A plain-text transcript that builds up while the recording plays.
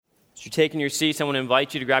As you're taking your seats, I want to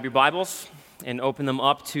invite you to grab your Bibles and open them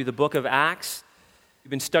up to the book of Acts. We've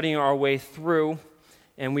been studying our way through,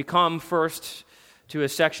 and we come first to a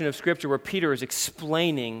section of Scripture where Peter is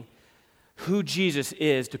explaining who Jesus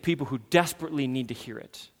is to people who desperately need to hear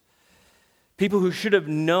it. People who should have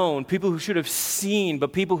known, people who should have seen,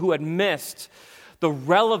 but people who had missed the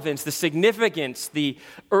relevance, the significance, the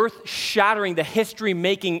earth-shattering, the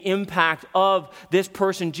history-making impact of this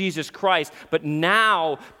person, Jesus Christ. But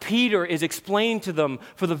now, Peter is explaining to them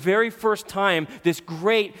for the very first time this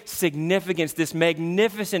great significance, this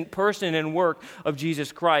magnificent person and work of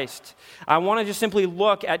Jesus Christ. I want to just simply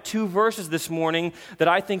look at two verses this morning that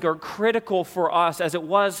I think are critical for us as it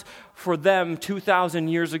was for them 2,000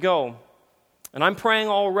 years ago. And I'm praying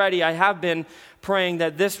already, I have been praying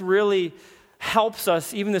that this really helps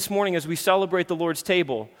us even this morning as we celebrate the Lord's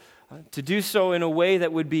table to do so in a way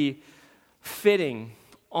that would be fitting,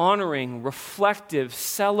 honoring, reflective,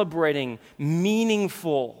 celebrating,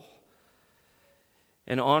 meaningful,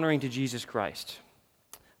 and honoring to Jesus Christ.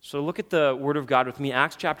 So look at the Word of God with me,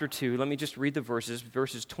 Acts chapter 2. Let me just read the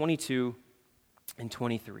verses 22 and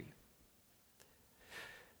 23.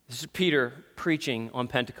 This is Peter preaching on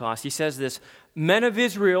Pentecost. He says this, "Men of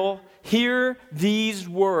Israel, hear these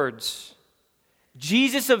words.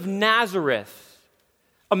 Jesus of Nazareth,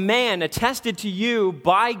 a man attested to you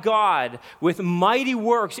by God with mighty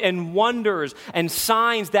works and wonders and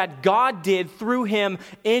signs that God did through him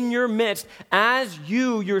in your midst, as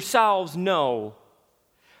you yourselves know.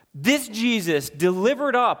 This Jesus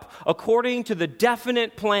delivered up according to the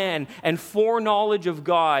definite plan and foreknowledge of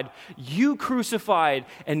God, you crucified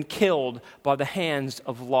and killed by the hands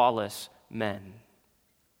of lawless men."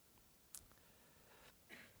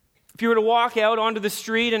 If you were to walk out onto the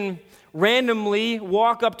street and randomly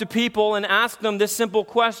walk up to people and ask them this simple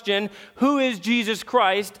question, who is Jesus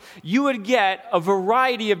Christ, you would get a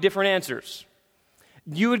variety of different answers.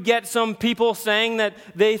 You would get some people saying that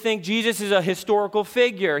they think Jesus is a historical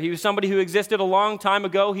figure. He was somebody who existed a long time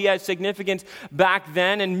ago. He had significance back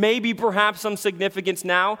then and maybe perhaps some significance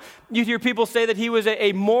now. You'd hear people say that he was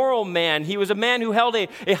a moral man. He was a man who held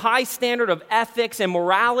a high standard of ethics and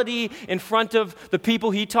morality in front of the people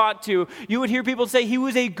he taught to. You would hear people say he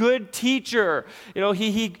was a good teacher. You know,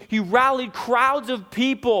 he rallied crowds of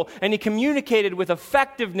people and he communicated with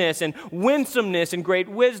effectiveness and winsomeness and great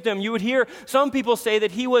wisdom. You would hear some people say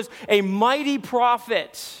that he was a mighty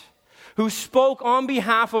prophet who spoke on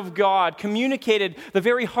behalf of God, communicated the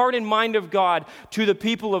very heart and mind of God to the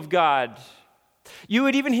people of God. You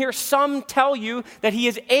would even hear some tell you that he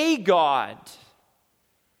is a God.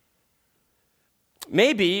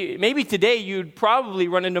 Maybe today you'd probably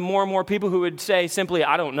run into more and more people who would say simply,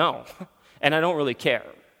 I don't know, and I don't really care.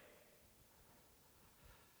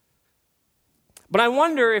 But I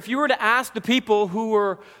wonder if you were to ask the people who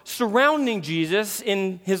were surrounding Jesus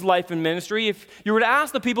in his life and ministry, if you were to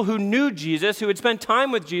ask the people who knew Jesus, who had spent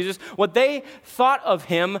time with Jesus, what they thought of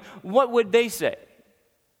him, what would they say?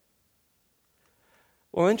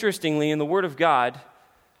 Well, interestingly, in the Word of God,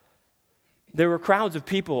 there were crowds of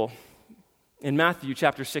people in Matthew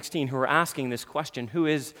chapter 16 who were asking this question, who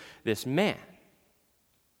is this man?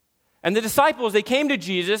 And the disciples, they came to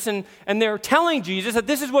Jesus and they're telling Jesus that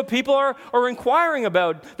this is what people are inquiring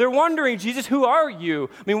about. They're wondering, Jesus, who are you?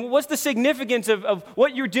 I mean, what's the significance of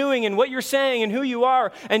what you're doing and what you're saying and who you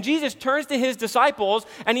are? And Jesus turns to his disciples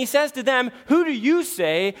and he says to them, who do you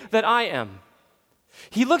say that I am?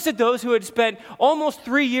 He looks at those who had spent almost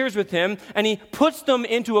 3 years with him and he puts them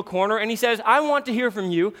into a corner and he says, I want to hear from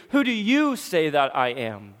you. Who do you say that I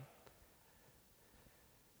am?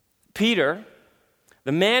 Peter,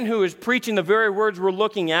 the man who is preaching the very words we're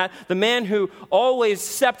looking at, the man who always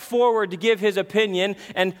stepped forward to give his opinion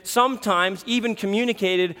and sometimes even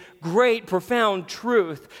communicated great, profound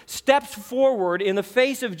truth, steps forward in the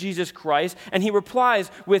face of Jesus Christ and he replies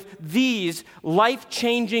with these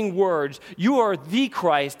life-changing words, you are the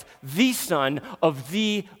Christ, the Son of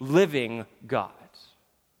the living God.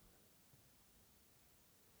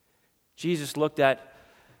 Jesus looked at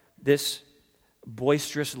this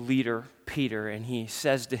boisterous leader, Peter, and he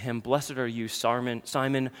says to him, blessed are you,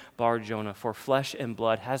 Simon Bar-Jonah, for flesh and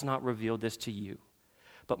blood has not revealed this to you,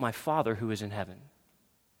 but my Father who is in heaven.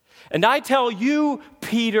 And I tell you,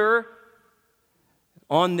 Peter,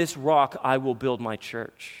 on this rock I will build my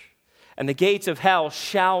church, and the gates of hell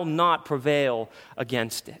shall not prevail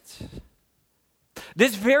against it.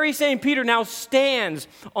 This very same Peter now stands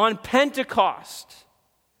on Pentecost.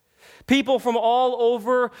 People from all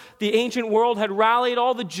over the ancient world had rallied.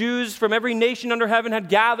 All the Jews from every nation under heaven had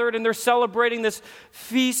gathered, and they're celebrating this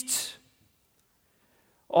feast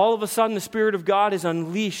all of a sudden the Spirit of God is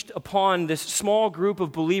unleashed upon this small group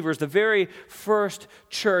of believers, the very first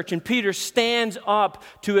church. And Peter stands up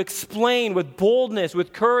to explain with boldness,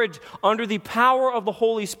 with courage, under the power of the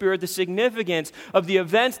Holy Spirit, the significance of the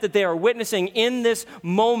events that they are witnessing in this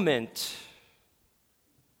moment.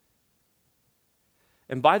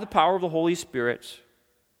 And by the power of the Holy Spirit,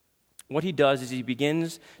 what he does is he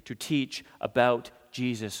begins to teach about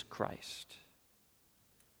Jesus Christ.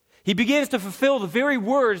 He begins to fulfill the very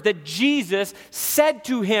words that Jesus said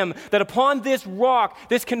to him, that upon this rock,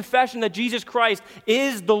 this confession that Jesus Christ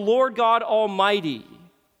is the Lord God Almighty,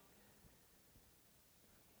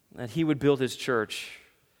 that he would build his church.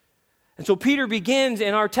 And so Peter begins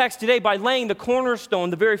in our text today by laying the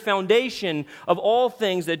cornerstone, the very foundation of all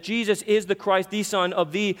things, that Jesus is the Christ, the Son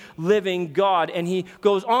of the living God. And he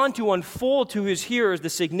goes on to unfold to his hearers the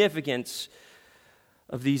significance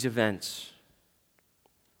of these events.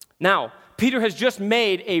 Now, Peter has just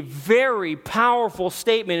made a very powerful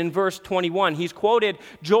statement in verse 21. He's quoted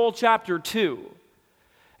Joel chapter 2.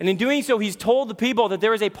 And in doing so, he's told the people that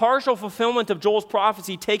there is a partial fulfillment of Joel's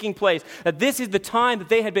prophecy taking place, that this is the time that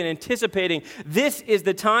they had been anticipating. This is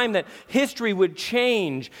the time that history would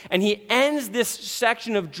change. And he ends this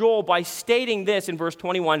section of Joel by stating this in verse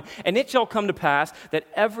 21, "And it shall come to pass that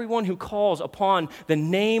everyone who calls upon the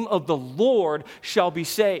name of the Lord shall be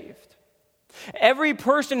saved." Every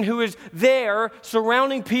person who is there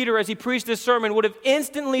surrounding Peter as he preached this sermon would have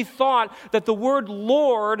instantly thought that the word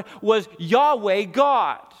Lord was Yahweh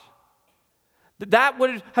God. That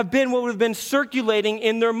would have been what would have been circulating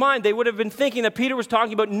in their mind. They would have been thinking that Peter was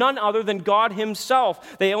talking about none other than God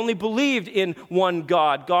himself. They only believed in one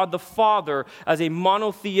God, God the Father, as a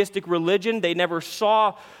monotheistic religion. They never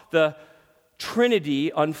saw the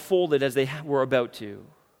Trinity unfolded as they were about to.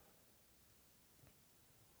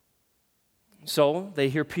 So they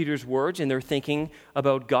hear Peter's words and they're thinking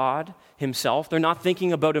about God himself. They're not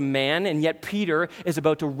thinking about a man, and yet Peter is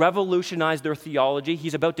about to revolutionize their theology.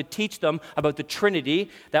 He's about to teach them about the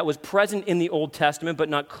Trinity that was present in the Old Testament but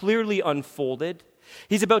not clearly unfolded.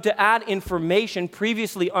 He's about to add information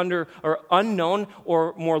previously unknown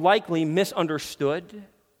or more likely misunderstood.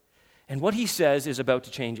 And what he says is about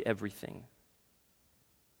to change everything.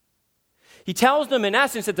 He tells them in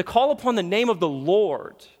essence that to call upon the name of the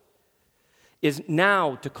Lord is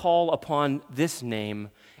now to call upon this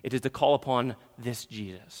name. It is to call upon this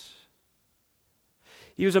Jesus.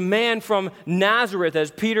 He was a man from Nazareth,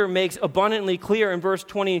 as Peter makes abundantly clear in verse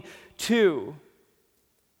 22.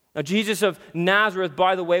 Now, Jesus of Nazareth,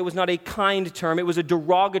 by the way, was not a kind term. It was a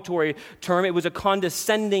derogatory term. It was a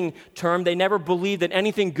condescending term. They never believed that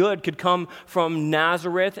anything good could come from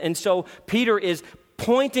Nazareth. And so Peter is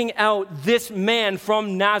pointing out this man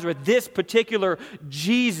from Nazareth, this particular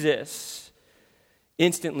Jesus.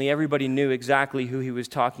 Instantly, everybody knew exactly who he was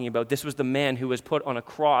talking about. This was the man who was put on a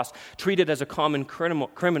cross, treated as a common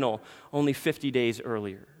criminal only 50 days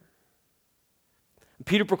earlier.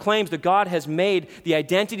 Peter proclaims that God has made the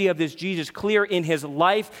identity of this Jesus clear in his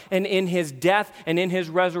life and in his death and in his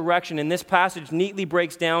resurrection. And this passage neatly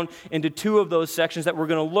breaks down into two of those sections that we're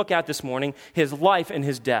going to look at this morning, his life and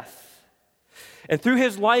his death. And through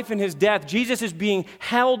his life and his death, Jesus is being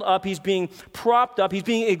held up, he's being propped up, he's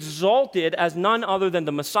being exalted as none other than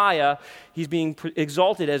the Messiah. He's being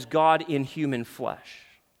exalted as God in human flesh.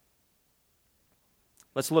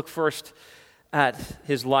 Let's look first at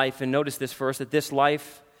his life and notice this first, that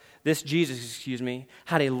this Jesus,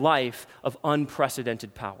 had a life of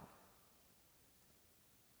unprecedented power.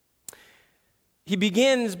 He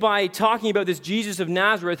begins by talking about this Jesus of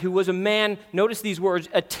Nazareth, who was a man, notice these words,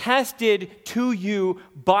 attested to you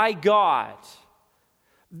by God.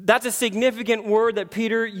 That's a significant word that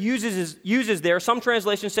Peter uses there. Some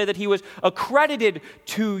translations say that he was accredited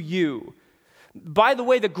to you. By the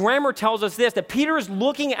way, the grammar tells us this, that Peter is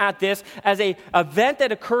looking at this as an event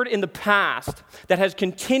that occurred in the past that has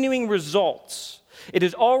continuing results. It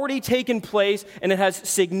has already taken place, and it has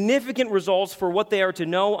significant results for what they are to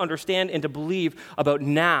know, understand, and to believe about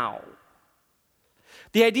now.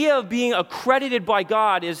 The idea of being accredited by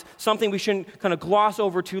God is something we shouldn't kind of gloss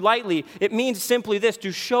over too lightly. It means simply this,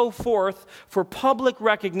 to show forth for public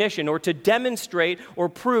recognition or to demonstrate or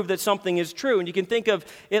prove that something is true. And you can think of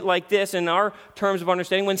it like this in our terms of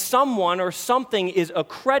understanding. When someone or something is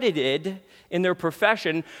accredited in their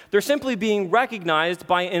profession, they're simply being recognized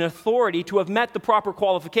by an authority to have met the proper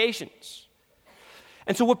qualifications.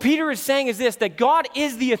 And so what Peter is saying is this, that God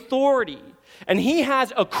is the authority. And he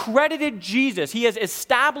has accredited Jesus. He has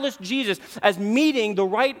established Jesus as meeting the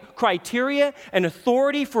right criteria and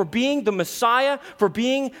authority for being the Messiah, for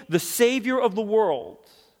being the Savior of the world.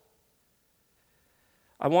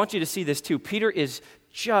 I want you to see this too. Peter is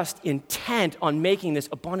just intent on making this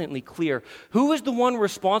abundantly clear. Who is the one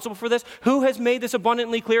responsible for this? Who has made this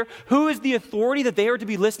abundantly clear? Who is the authority that they are to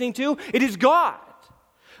be listening to? It is God.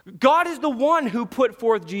 God is the one who put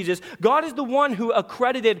forth Jesus. God is the one who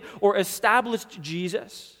accredited or established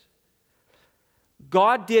Jesus.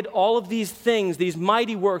 God did all of these things, these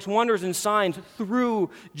mighty works, wonders and signs through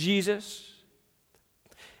Jesus.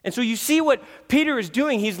 And so you see what Peter is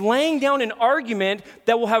doing. He's laying down an argument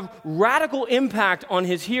that will have radical impact on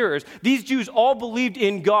his hearers. These Jews all believed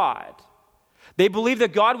in God. They believed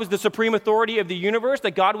that God was the supreme authority of the universe,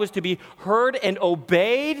 that God was to be heard and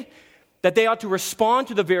obeyed, that they ought to respond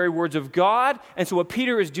to the very words of God. And so what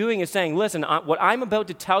Peter is doing is saying, listen, what I'm about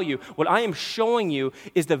to tell you, what I am showing you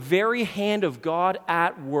is the very hand of God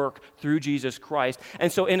at work through Jesus Christ.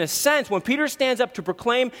 And so in a sense, when Peter stands up to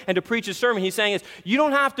proclaim and to preach his sermon, he's saying you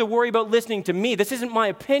don't have to worry about listening to me. This isn't my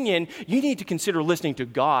opinion. You need to consider listening to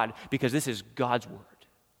God because this is God's word.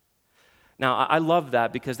 Now, I love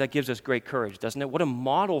that because that gives us great courage, doesn't it? What a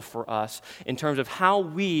model for us in terms of how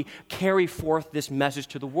we carry forth this message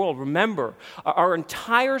to the world. Remember, our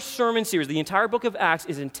entire sermon series, the entire book of Acts,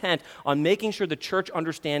 is intent on making sure the church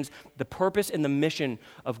understands the purpose and the mission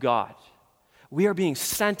of God. We are being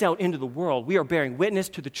sent out into the world. We are bearing witness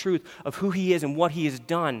to the truth of who he is and what he has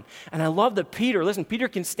done. And I love that Peter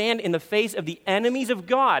can stand in the face of the enemies of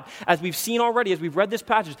God, as we've seen already, as we've read this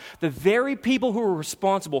passage, the very people who are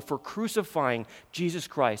responsible for crucifying Jesus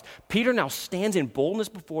Christ. Peter now stands in boldness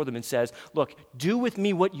before them and says, look, do with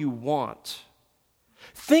me what you want.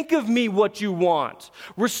 Think of me what you want.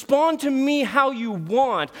 Respond to me how you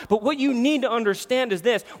want. But what you need to understand is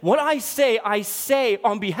this. What I say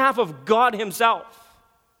on behalf of God himself.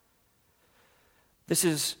 This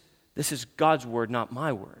is God's word, not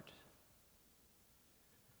my word.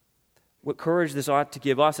 What courage this ought to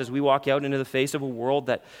give us as we walk out into the face of a world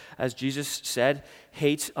that, as Jesus said,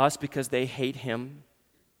 hates us because they hate him.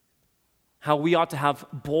 How we ought to have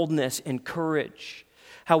boldness and courage.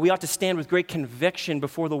 How we ought to stand with great conviction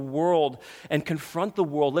before the world and confront the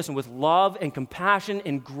world, listen, with love and compassion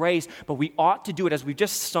and grace, but we ought to do it as we've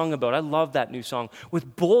just sung about. I love that new song.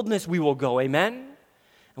 With boldness we will go, amen?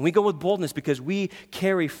 And we go with boldness because we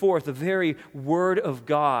carry forth the very word of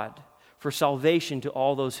God for salvation to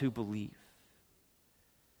all those who believe.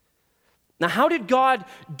 Now, how did God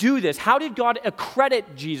do this? How did God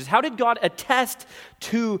accredit Jesus? How did God attest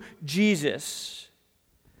to Jesus?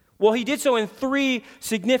 Well, he did so in three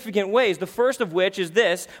significant ways. The first of which is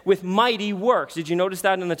this, with mighty works. Did you notice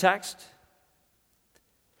that in the text?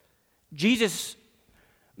 Jesus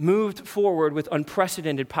moved forward with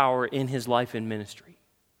unprecedented power in his life and ministry.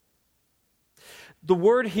 The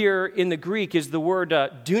word here in the Greek is the word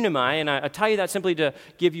dunamai, and I tell you that simply to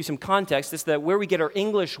give you some context. It's where we get our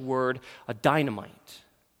English word dynamite.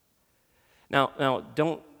 Now,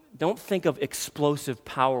 don't think of explosive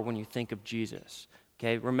power when you think of Jesus.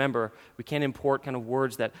 Okay, remember, we can't import kind of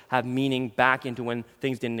words that have meaning back into when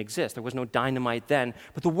things didn't exist. There was no dynamite then.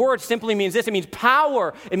 But the word simply means this. It means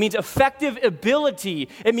power. It means effective ability.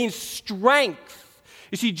 It means strength.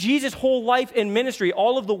 You see, Jesus' whole life and ministry,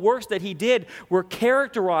 all of the works that he did were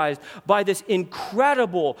characterized by this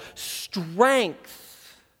incredible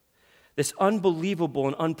strength, this unbelievable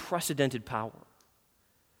and unprecedented power.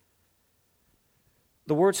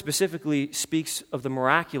 The word specifically speaks of the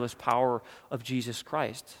miraculous power of Jesus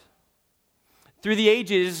Christ. Through the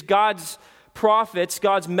ages, God's prophets,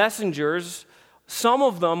 God's messengers, some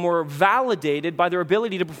of them were validated by their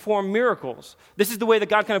ability to perform miracles. This is the way that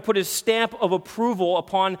God kind of put his stamp of approval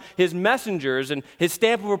upon his messengers and his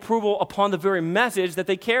stamp of approval upon the very message that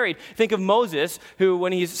they carried. Think of Moses, who,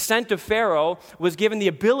 when he's sent to Pharaoh, was given the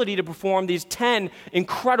ability to perform these 10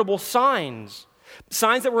 incredible signs.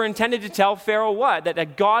 Signs that were intended to tell Pharaoh what?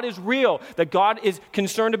 That God is real, that God is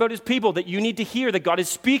concerned about his people, that you need to hear, that God is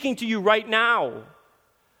speaking to you right now.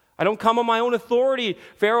 I don't come on my own authority,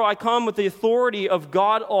 Pharaoh, I come with the authority of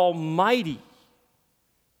God Almighty.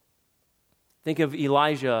 Think of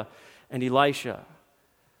Elijah and Elisha,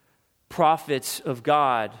 prophets of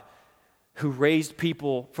God who raised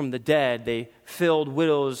people from the dead. They filled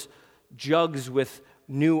widows' jugs with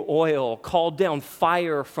new oil, called down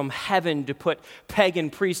fire from heaven to put pagan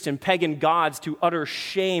priests and pagan gods to utter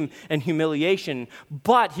shame and humiliation.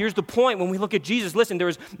 But here's the point when we look at Jesus. Listen, there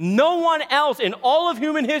is no one else in all of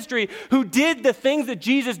human history who did the things that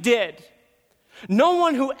Jesus did. No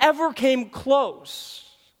one who ever came close.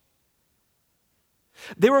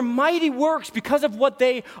 They were mighty works because of what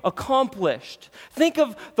they accomplished. Think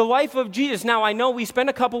of the life of Jesus. Now, I know we spent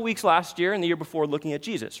a couple weeks last year and the year before looking at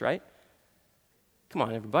Jesus, right? Come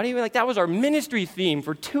on, everybody. That was our ministry theme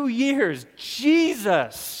for 2 years.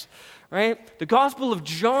 Jesus, right? The Gospel of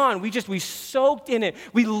John, we soaked in it.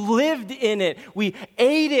 We lived in it. We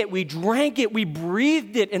ate it. We drank it. We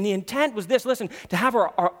breathed it. And the intent was this, listen, to have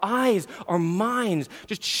our eyes, our minds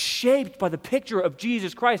just shaped by the picture of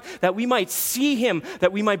Jesus Christ, that we might see him,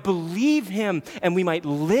 that we might believe him, and we might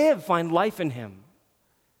find life in him.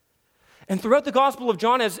 And throughout the Gospel of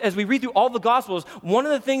John, as we read through all the Gospels, one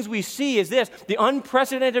of the things we see is this: the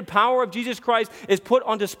unprecedented power of Jesus Christ is put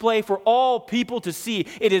on display for all people to see.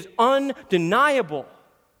 It is undeniable.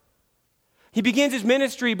 He begins his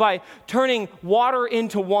ministry by turning water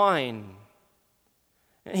into wine.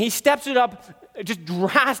 And he steps it up just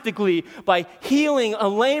drastically by healing a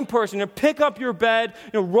lame person. To pick up your bed,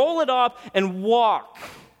 roll it up, and walk.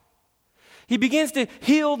 He begins to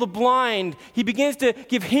heal the blind. He begins to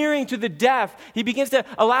give hearing to the deaf. He begins to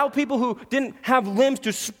allow people who didn't have limbs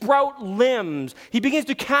to sprout limbs. He begins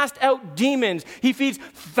to cast out demons. He feeds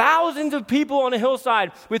thousands of people on a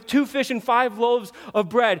hillside with 2 fish and 5 loaves of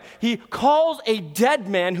bread. He calls a dead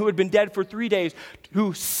man who had been dead for 3 days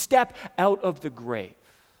to step out of the grave.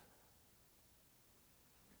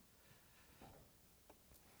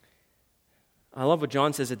 I love what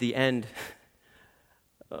John says at the end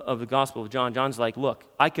of the Gospel of John. John's like, look,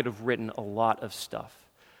 I could have written a lot of stuff.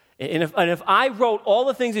 And if I wrote all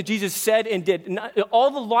the things that Jesus said and did,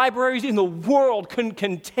 all the libraries in the world couldn't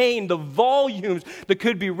contain the volumes that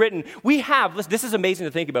could be written. This is amazing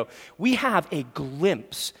to think about, we have a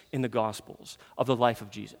glimpse in the Gospels of the life of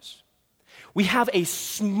Jesus. We have a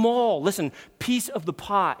small, piece of the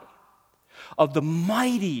pie of the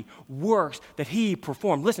mighty works that he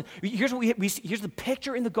performed. Listen, here's what we see. Here's the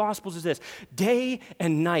picture in the Gospels is this: day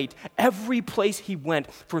and night, every place he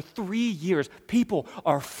went for 3 years, people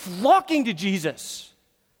are flocking to Jesus.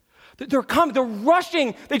 They're coming, they're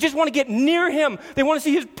rushing, they just want to get near him. They want to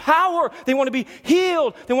see his power, they want to be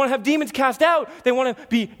healed, they want to have demons cast out, they want to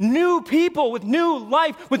be new people with new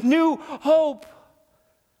life, with new hope.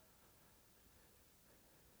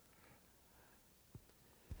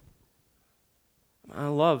 I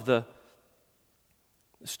love the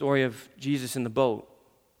story of Jesus in the boat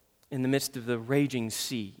in the midst of the raging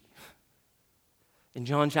sea. In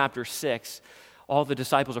John chapter 6, all the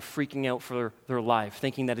disciples are freaking out for their life,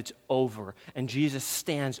 thinking that it's over. And Jesus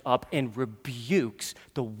stands up and rebukes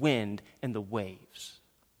the wind and the waves.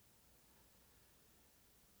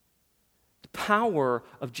 The power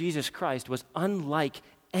of Jesus Christ was unlike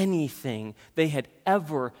anything they had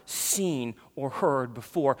ever seen or heard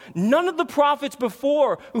before. None of the prophets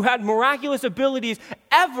before who had miraculous abilities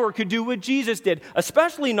ever could do what Jesus did,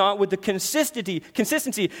 especially not with the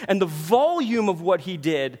consistency and the volume of what he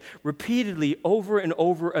did repeatedly over and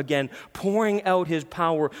over again, pouring out his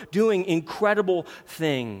power, doing incredible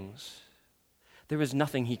things. There was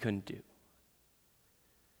nothing he couldn't do.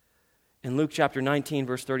 In Luke chapter 19,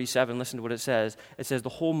 verse 37, listen to what it says. It says, the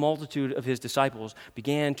whole multitude of his disciples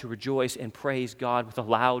began to rejoice and praise God with a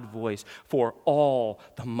loud voice for all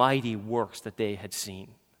the mighty works that they had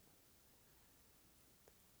seen.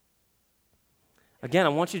 Again, I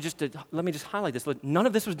want you let me just highlight this. None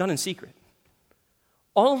of this was done in secret.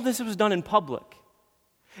 All of this was done in public.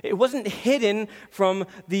 It wasn't hidden from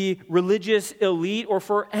the religious elite or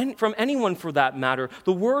from anyone for that matter.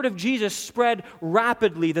 The word of Jesus spread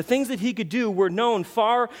rapidly. The things that he could do were known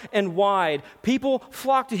far and wide. People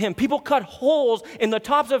flocked to him. People cut holes in the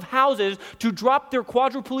tops of houses to drop their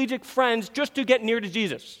quadriplegic friends just to get near to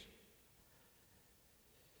Jesus.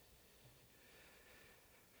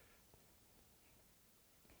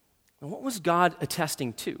 And what was God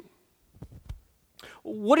attesting to?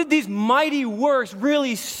 What did these mighty works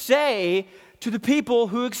really say to the people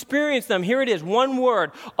who experienced them? Here it is, one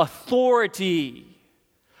word: authority.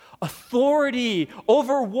 Authority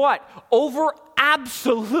over what? Over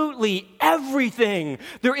absolutely everything.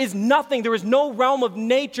 There is nothing, there is no realm of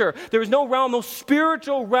nature, there is no realm, no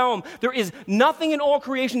spiritual realm. There is nothing in all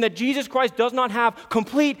creation that Jesus Christ does not have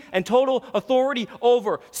complete and total authority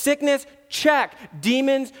over. Sickness, check.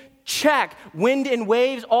 Demons, check. Wind and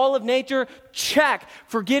waves, all of nature, check.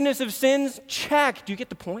 Forgiveness of sins, check. Do you get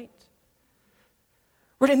the point?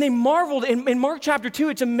 Right, and they marveled in Mark chapter 2.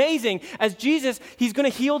 It's amazing. As Jesus, he's going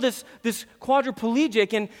to heal this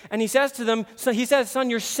quadriplegic, and he says to them,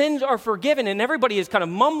 son, your sins are forgiven. And everybody is kind of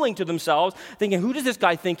mumbling to themselves, thinking, who does this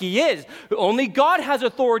guy think he is? Only God has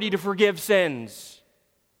authority to forgive sins.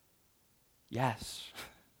 Yes.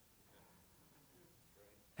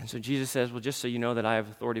 And so Jesus says, well, just so you know that I have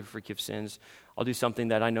authority to forgive sins, I'll do something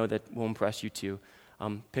that I know that will impress you too.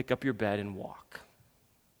 Pick up your bed and walk.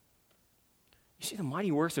 You see, the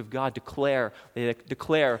mighty works of God declare that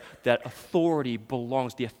the authority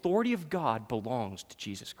of God belongs to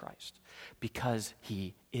Jesus Christ because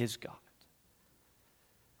he is God.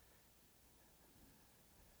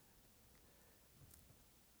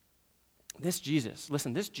 This Jesus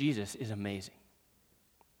is amazing.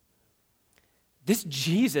 This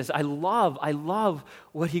Jesus, I love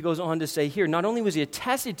what he goes on to say here. Not only was he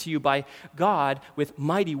attested to you by God with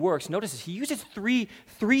mighty works, notice this, he uses three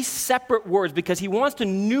separate words because he wants to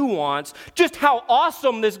nuance just how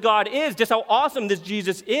awesome this God is, just how awesome this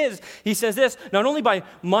Jesus is. He says this, not only by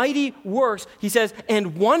mighty works, he says,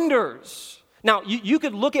 and wonders. Now, you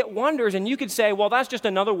could look at wonders and you could say, well, that's just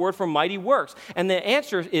another word for mighty works. And the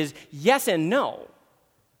answer is yes and no.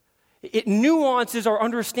 It nuances our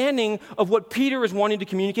understanding of what Peter is wanting to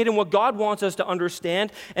communicate and what God wants us to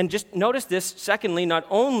understand. And just notice this, secondly, not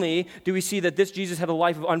only do we see that this Jesus had a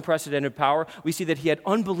life of unprecedented power, we see that he had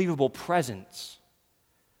unbelievable presence.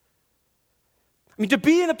 I mean, to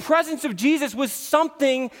be in the presence of Jesus was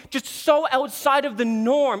something just so outside of the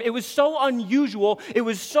norm. It was so unusual. It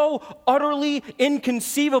was so utterly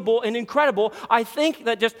inconceivable and incredible. I think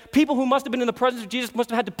that just people who must have been in the presence of Jesus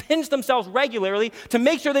must have had to pinch themselves regularly to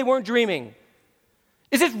make sure they weren't dreaming.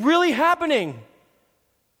 Is this really happening?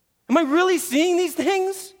 Am I really seeing these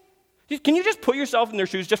things? Can you just put yourself in their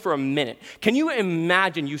shoes just for a minute? Can you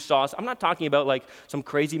imagine you saw, I'm not talking about like some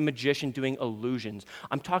crazy magician doing illusions.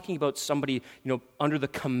 I'm talking about somebody, under the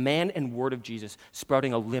command and word of Jesus,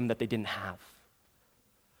 sprouting a limb that they didn't have.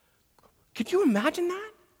 Could you imagine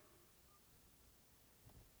that?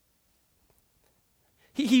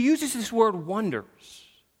 He uses this word wonders.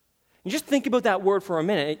 And just think about that word for a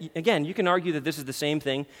minute. Again, you can argue that this is the same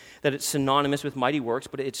thing, that it's synonymous with mighty works,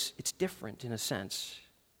 but it's different in a sense.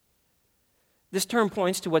 This term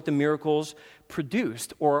points to what the miracles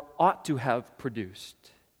produced or ought to have produced.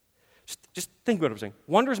 Just think about what I'm saying.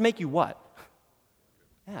 Wonders make you what?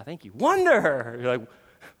 Yeah, thank you. Wonder. You're like,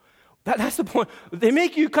 that's the point. They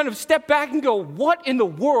make you kind of step back and go, what in the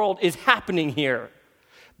world is happening here?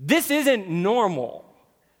 This isn't normal.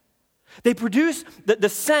 They produce the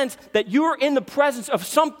sense that you're in the presence of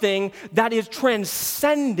something that is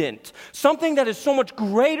transcendent, something that is so much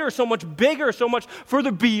greater, so much bigger, so much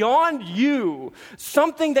further beyond you,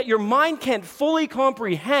 something that your mind can't fully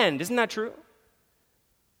comprehend. Isn't that true?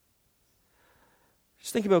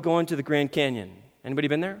 Just think about going to the Grand Canyon. Anybody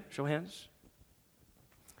been there? Show of hands.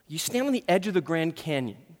 You stand on the edge of the Grand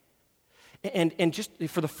Canyon, and just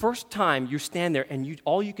for the first time, you stand there, and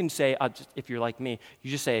all you can say, if you're like me,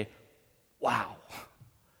 you just say, wow.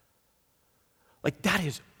 Like, that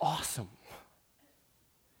is awesome.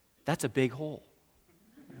 That's a big hole.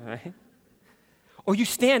 Right? Or you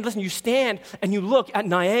stand and you look at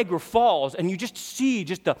Niagara Falls and you just see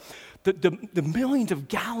just the millions of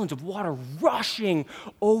gallons of water rushing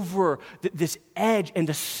over this edge and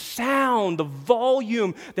the sound, the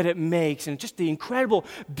volume that it makes and just the incredible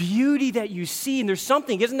beauty that you see. And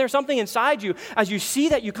isn't there something inside you as you see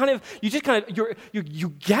that you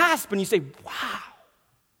gasp and you say, wow.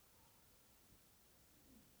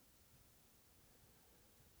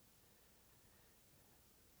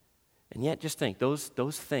 And yet, just think, those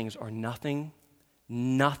things are nothing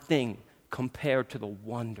compared to the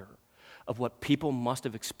wonder of what people must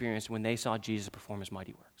have experienced when they saw Jesus perform his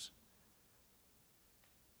mighty works.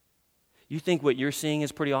 You think what you're seeing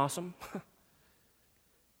is pretty awesome?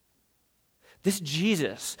 This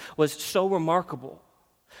Jesus was so remarkable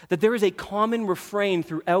that there is a common refrain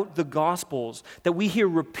throughout the Gospels that we hear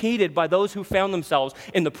repeated by those who found themselves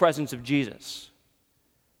in the presence of Jesus.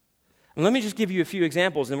 And let me just give you a few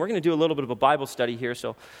examples, and we're going to do a little bit of a Bible study here,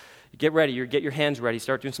 so get ready, get your hands ready,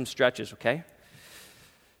 start doing some stretches, okay?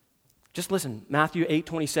 Just listen, Matthew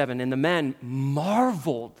 8:27, and the men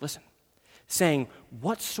marveled, listen, saying,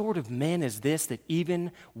 what sort of man is this that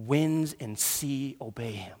even winds and sea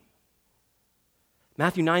obey him?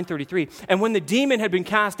 Matthew 9:33, and when the demon had been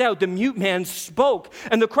cast out, the mute man spoke,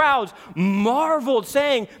 and the crowds marveled,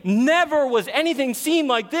 saying, never was anything seen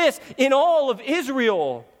like this in all of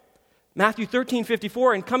Israel. Matthew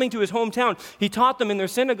 13:54, and coming to his hometown, he taught them in their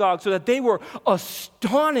synagogue so that they were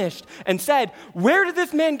astonished and said, where did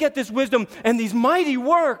this man get this wisdom and these mighty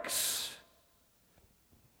works?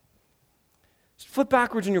 Just flip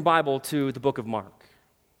backwards in your Bible to the book of Mark.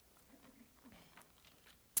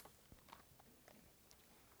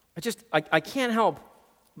 I can't help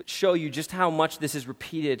but show you just how much this is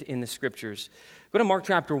repeated in the scriptures. Go to Mark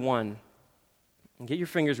chapter 1 and get your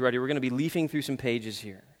fingers ready. We're going to be leafing through some pages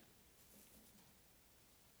here.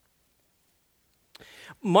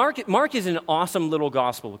 Mark is an awesome little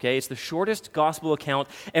gospel, okay? It's the shortest gospel account.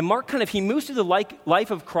 And Mark he moves through the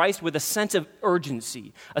life of Christ with a sense of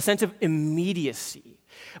urgency, a sense of immediacy.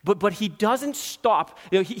 But he doesn't stop.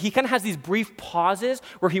 He kind of has these brief pauses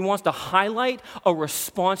where he wants to highlight a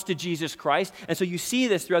response to Jesus Christ. And so you see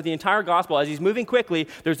this throughout the entire gospel. As he's moving quickly,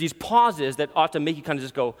 there's these pauses that ought to make you kind of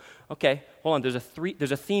just go, okay, hold on, there's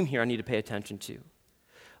a theme here I need to pay attention to.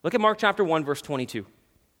 Look at Mark chapter 1, verse 22. It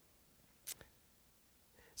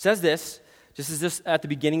says this, just as this at the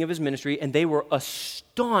beginning of his ministry, and they were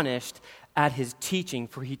astonished at his teaching,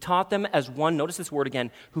 for he taught them as one, notice this word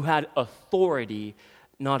again, who had authority,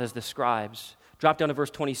 not as the scribes. Drop down to verse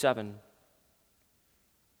 27.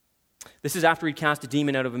 This is after he cast a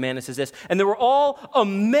demon out of a man. It says this, and they were all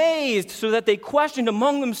amazed so that they questioned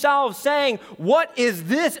among themselves, saying, what is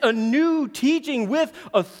this? A new teaching with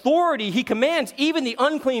authority. He commands even the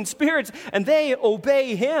unclean spirits, and they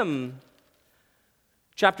obey him.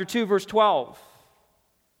 Chapter 2, verse 12.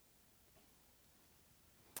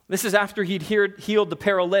 This is after he'd healed the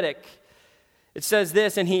paralytic. It says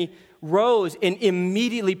this, and he rose and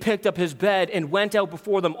immediately picked up his bed and went out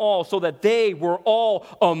before them all, so that they were all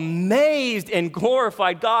amazed and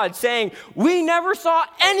glorified God, saying, we never saw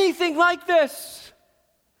anything like this.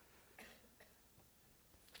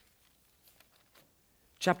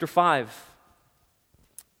 Chapter 5,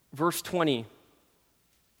 verse 20.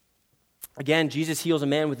 Again, Jesus heals a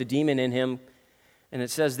man with a demon in him. And it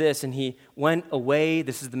says this, and he went away,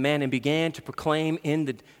 this is the man, and began to proclaim in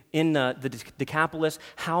the Decapolis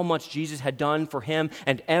how much Jesus had done for him,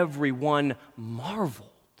 and everyone marveled.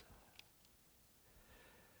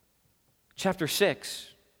 Chapter 6,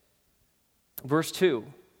 verse 2.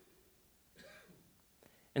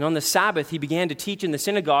 And on the Sabbath he began to teach in the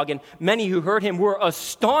synagogue, and many who heard him were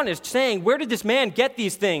astonished, saying, where did this man get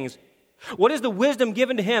these things? What is the wisdom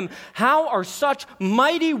given to him? How are such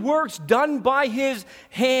mighty works done by his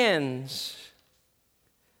hands?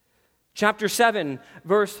 Chapter 7,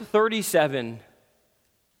 verse 37.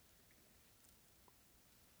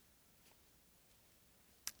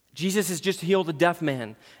 Jesus has just healed a deaf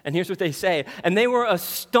man. And here's what they say. And they were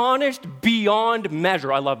astonished beyond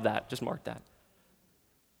measure. I love that. Just mark that.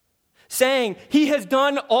 Saying, he has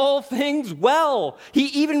done all things well. He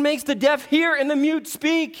even makes the deaf hear and the mute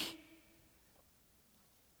speak.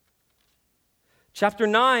 Chapter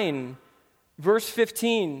 9, verse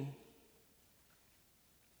 15.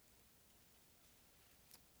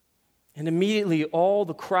 And immediately all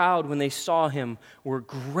the crowd, when they saw him, were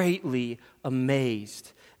greatly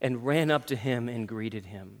amazed and ran up to him and greeted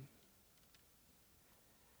him.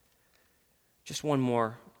 Just one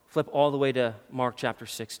more. Flip all the way to Mark chapter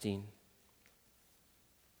 16.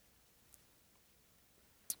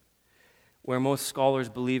 Where most scholars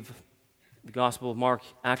believe the Gospel of Mark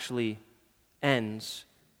actually ends.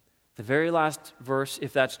 The very last verse,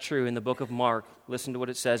 if that's true, in the book of Mark, listen to what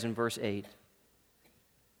it says in verse 8.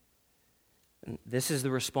 And this is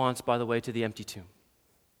the response, by the way, to the empty tomb.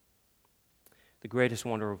 The greatest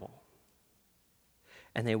wonder of all.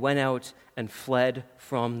 And they went out and fled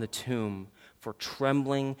from the tomb, for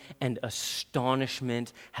trembling and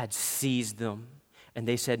astonishment had seized them. And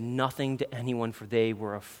they said nothing to anyone, for they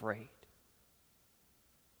were afraid.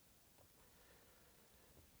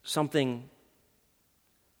 Something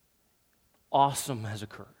awesome has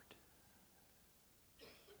occurred.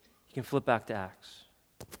 You can flip back to Acts.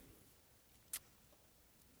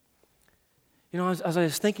 You know, as I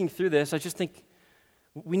was thinking through this, I just think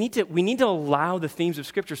we need to allow the themes of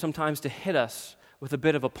Scripture sometimes to hit us with a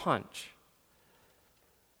bit of a punch.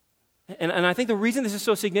 And I think the reason this is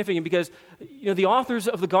so significant because, you know, the authors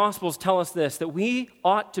of the Gospels tell us this, that we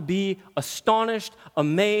ought to be astonished,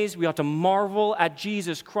 amazed, we ought to marvel at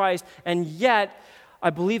Jesus Christ, and yet I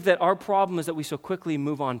believe that our problem is that we so quickly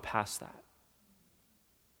move on past that.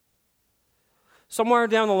 Somewhere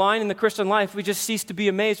down the line in the Christian life, we just cease to be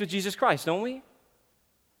amazed with Jesus Christ, don't we? It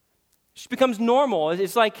just becomes normal.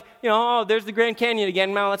 It's like, you know, oh, there's the Grand Canyon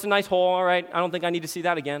again. Well, that's a nice hole. All right, I don't think I need to see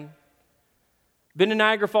that again. Been to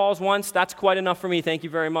Niagara Falls once. That's quite enough for me. Thank you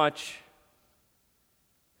very much.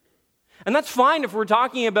 And that's fine if we're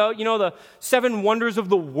talking about, you know, the 7 wonders of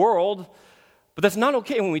the world, but that's not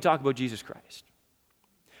okay when we talk about Jesus Christ.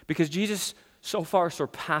 Because Jesus so far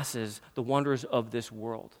surpasses the wonders of this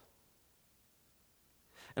world.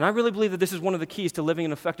 And I really believe that this is one of the keys to living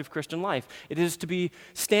an effective Christian life. It is to be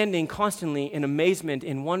standing constantly in amazement,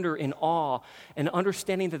 in wonder, in awe, and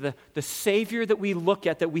understanding that the Savior that we look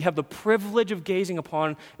at, that we have the privilege of gazing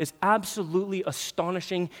upon, is absolutely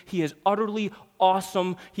astonishing. He is utterly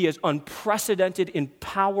awesome. He is unprecedented in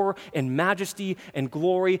power and majesty and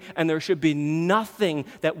glory, and there should be nothing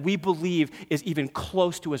that we believe is even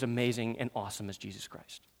close to as amazing and awesome as Jesus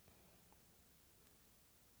Christ.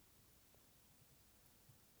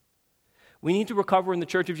 We need to recover in the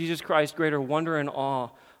Church of Jesus Christ greater wonder and awe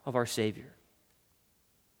of our Savior.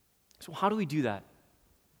 So how do we do that?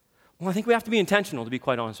 Well, I think we have to be intentional, to be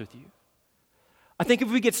quite honest with you. I think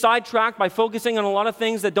if we get sidetracked by focusing on a lot of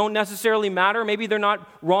things that don't necessarily matter, maybe they're not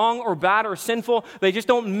wrong or bad or sinful, they just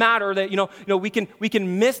don't matter, that we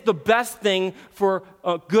can miss the best thing for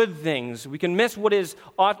good things. We can miss what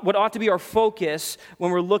ought to be our focus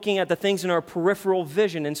when we're looking at the things in our peripheral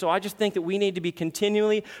vision. And so I just think that we need to be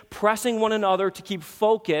continually pressing one another to keep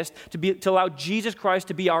focused, to allow Jesus Christ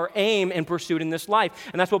to be our aim and pursuit in this life.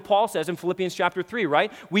 And that's what Paul says in Philippians chapter 3,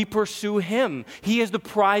 right? We pursue him. He is the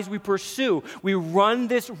prize we pursue. We run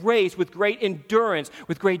this race with great endurance,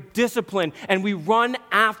 with great discipline, and we run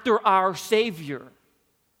after our Savior.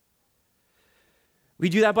 We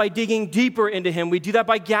do that by digging deeper into him. We do that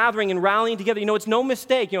by gathering and rallying together. It's no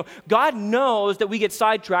mistake. God knows that we get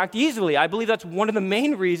sidetracked easily. I believe that's one of the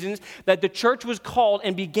main reasons that the church was called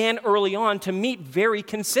and began early on to meet very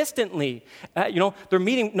consistently. They're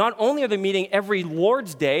meeting, not only are they meeting every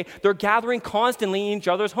Lord's Day, they're gathering constantly in each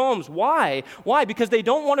other's homes. Why? Why? Because they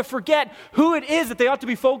don't want to forget who it is that they ought to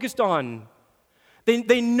be focused on.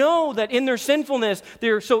 They know that in their sinfulness,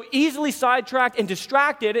 they're so easily sidetracked and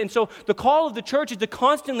distracted, and so the call of the church is to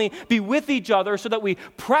constantly be with each other so that we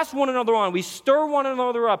press one another on, we stir one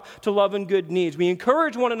another up to love and good needs. We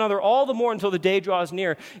encourage one another all the more until the day draws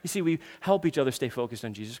near. You see, we help each other stay focused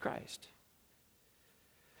on Jesus Christ.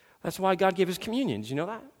 That's why God gave us communion. Did you know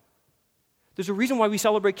that? There's a reason why we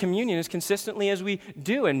celebrate communion as consistently as we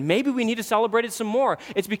do, and maybe we need to celebrate it some more.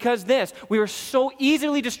 It's because we are so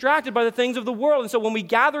easily distracted by the things of the world, and so when we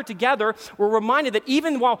gather together, we're reminded that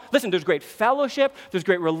even while, there's great fellowship, there's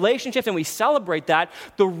great relationships, and we celebrate that,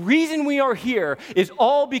 the reason we are here is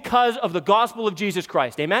all because of the gospel of Jesus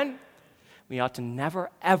Christ. Amen? We ought to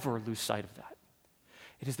never, ever lose sight of that.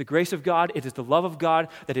 It is the grace of God, it is the love of God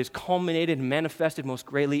that is culminated and manifested most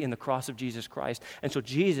greatly in the cross of Jesus Christ. And so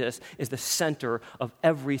Jesus is the center of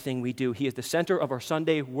everything we do. He is the center of our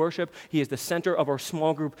Sunday worship. He is the center of our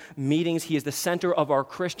small group meetings. He is the center of our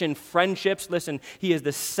Christian friendships. Listen, he is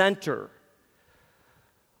the center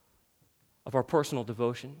of our personal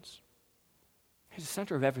devotions. He's the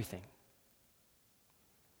center of everything.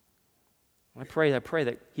 I pray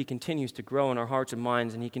that he continues to grow in our hearts and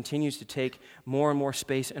minds, and he continues to take more and more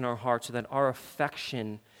space in our hearts so that our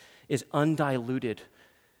affection is undiluted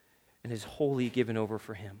and is wholly given over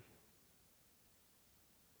for him.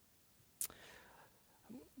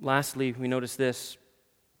 Lastly, we notice that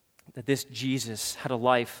this Jesus had a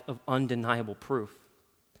life of undeniable proof.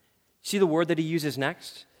 See the word that he uses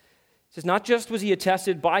next? It says, not just was he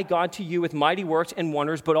attested by God to you with mighty works and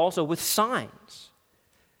wonders, but also with signs.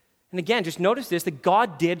 And again, just notice this, that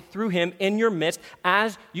God did through him in your midst,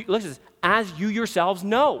 as you yourselves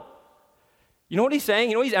know. You know what he's saying?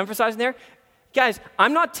 You know what he's emphasizing there? Guys,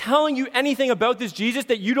 I'm not telling you anything about this Jesus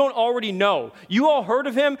that you don't already know. You all heard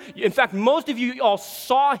of him. In fact, most of you all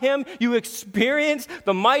saw him. You experienced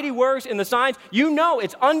the mighty works and the signs. You know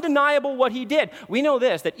it's undeniable what he did. We know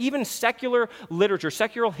this, that even secular literature,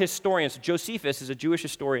 secular historians, Josephus is a Jewish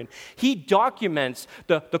historian, he documents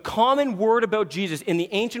the common word about Jesus in the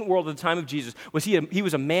ancient world at the time of Jesus was he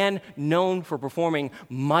was a man known for performing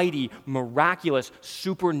mighty, miraculous,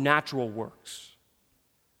 supernatural works.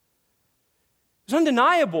 It's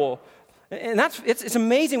undeniable. And it's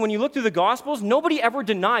amazing when you look through the Gospels, nobody ever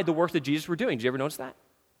denied the work that Jesus were doing. Did you ever notice that?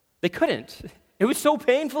 They couldn't. It was so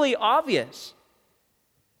painfully obvious.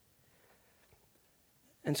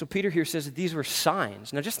 And so Peter here says that these were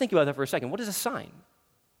signs. Now just think about that for a second. What is a sign?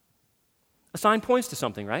 A sign points to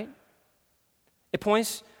something, right? It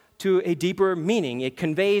points to a deeper meaning. It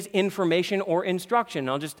conveys information or instruction.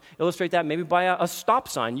 I'll just illustrate that maybe by a stop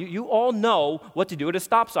sign. You all know what to do at a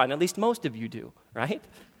stop sign. At least most of you do, right?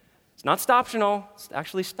 It's not stoptional. It's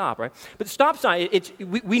actually stop, right? But the stop sign,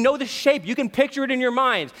 we know the shape. You can picture it in your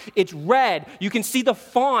mind. It's red. You can see the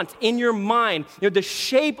font in your mind. The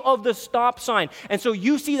shape of the stop sign. And so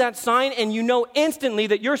you see that sign and you know instantly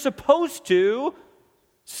that you're supposed to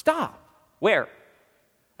stop. Where?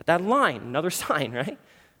 At that line. Another sign, right?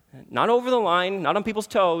 Not over the line, not on people's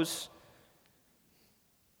toes.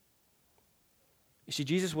 You see,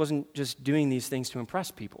 Jesus wasn't just doing these things to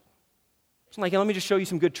impress people. It's like, let me just show you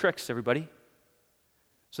some good tricks, everybody,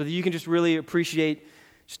 so that you can just really appreciate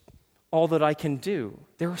just all that I can do.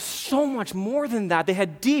 There was so much more than that. They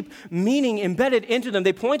had deep meaning embedded into them.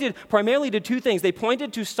 They pointed primarily to two things. They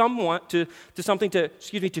pointed to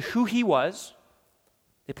to who he was.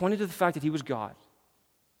 They pointed to the fact that he was God.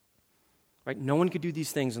 Right? No one could do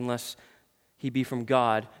these things unless he be from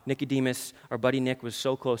God. Nicodemus, our buddy Nick, was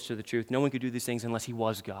so close to the truth. No one could do these things unless he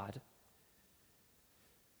was God.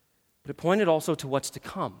 But it pointed also to what's to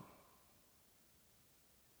come.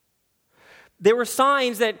 There were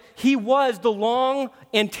signs that he was the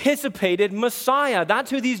long-anticipated Messiah.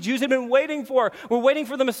 That's who these Jews had been waiting for. We're waiting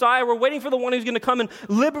for the Messiah. We're waiting for the one who's going to come and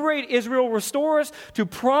liberate Israel, restore us to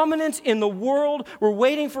prominence in the world. We're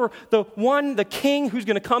waiting for the king who's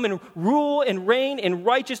going to come and rule and reign in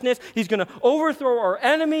righteousness. He's going to overthrow our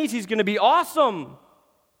enemies. He's going to be awesome.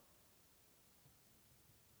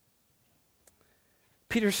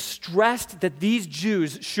 Peter stressed that these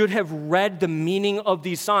Jews should have read the meaning of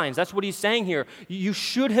these signs. That's what he's saying here. You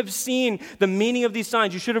should have seen the meaning of these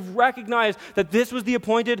signs. You should have recognized that this was the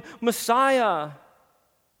appointed Messiah.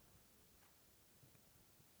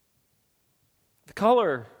 The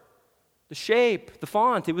color, the shape, the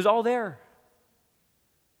font, it was all there.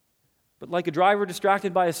 But like a driver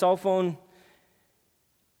distracted by a cell phone,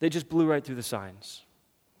 they just blew right through the signs.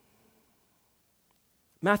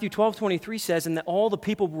 Matthew 12:23 says, and that all the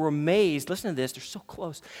people were amazed. Listen to this, they're so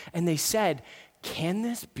close. And they said, can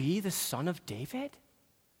this be the son of David?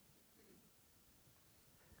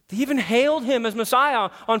 They even hailed him as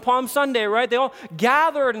Messiah on Palm Sunday, right? They all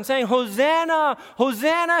gathered and saying, Hosanna,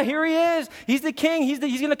 Hosanna, here he is. He's the king. He's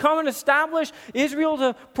going to come and establish Israel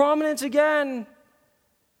to prominence again.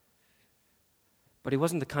 But he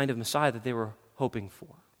wasn't the kind of Messiah that they were hoping for.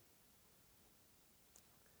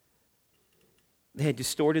 They had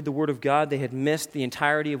distorted the Word of God. They had missed the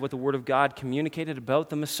entirety of what the Word of God communicated about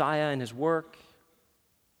the Messiah and his work.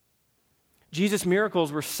 Jesus'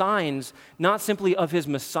 miracles were signs not simply of his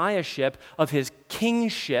messiahship, of his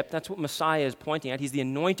kingship. That's what Messiah is pointing at. He's the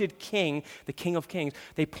anointed king, the King of Kings.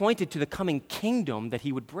 They pointed to the coming kingdom that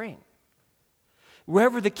he would bring.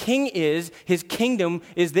 Wherever the king is, his kingdom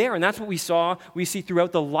is there. And that's what we see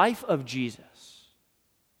throughout the life of Jesus.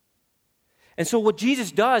 And so what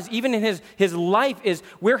Jesus does, even in his life, is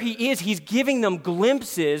where he is, he's giving them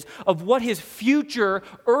glimpses of what his future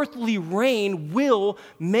earthly reign will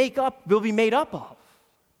be made up of.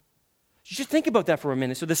 You just think about that for a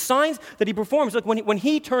minute. So the signs that he performs, like when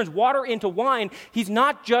he turns water into wine, he's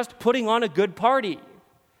not just putting on a good party.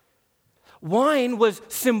 Wine was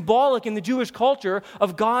symbolic in the Jewish culture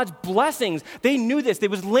of God's blessings. They knew this. It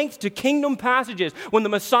was linked to kingdom passages. When the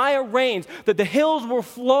Messiah reigns, that the hills will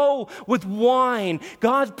flow with wine.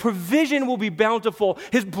 God's provision will be bountiful.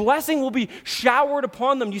 His blessing will be showered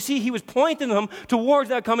upon them. You see, he was pointing them towards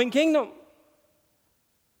that coming kingdom.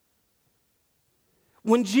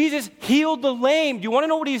 When Jesus healed the lame, do you want to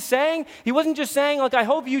know what he's saying? He wasn't just saying, like, I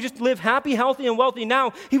hope you just live happy, healthy, and wealthy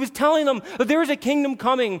now. He was telling them that there is a kingdom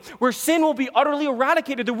coming where sin will be utterly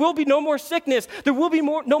eradicated. There will be no more sickness. There will be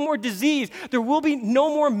no more disease. There will be no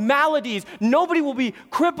more maladies. Nobody will be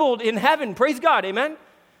crippled in heaven. Praise God, amen?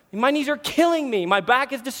 My knees are killing me. My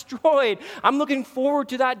back is destroyed. I'm looking forward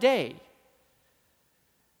to that day.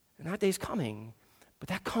 And that day's coming. But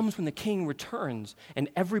that comes when the king returns and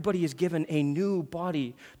everybody is given a new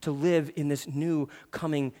body to live in this new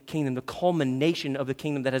coming kingdom, the culmination of the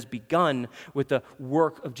kingdom that has begun with the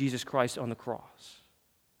work of Jesus Christ on the cross.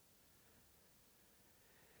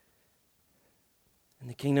 In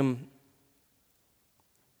the kingdom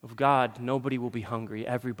of God, nobody will be hungry.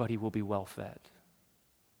 Everybody will be well fed.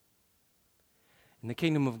 In the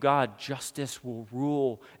kingdom of God, justice will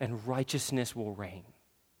rule and righteousness will reign.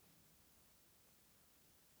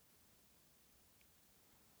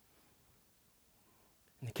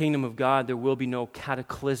 In the kingdom of God, there will be no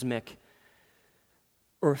cataclysmic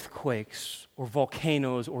earthquakes or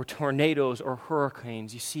volcanoes or tornadoes or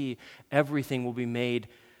hurricanes. You see, everything will be made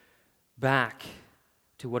back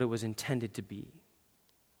to what it was intended to be.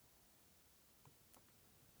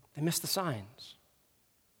 They missed the signs.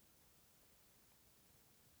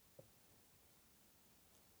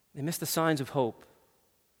 They missed the signs of hope.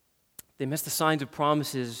 They missed the signs of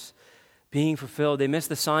promises being fulfilled. They missed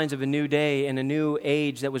the signs of a new day and a new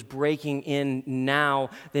age that was breaking in now.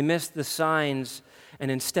 They missed the signs, and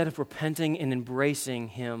instead of repenting and embracing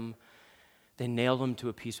him, they nailed him to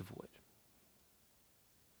a piece of wood.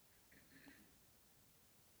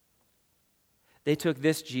 They took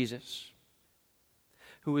this Jesus,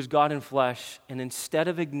 who was God in flesh, and instead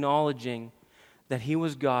of acknowledging that he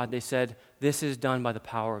was God, they said, this is done by the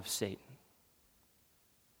power of Satan.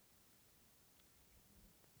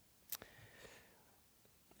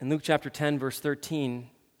 In Luke chapter 10, verse 13,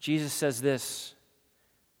 Jesus says this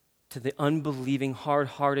to the unbelieving,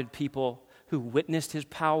 hard-hearted people who witnessed his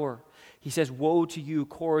power. He says, woe to you,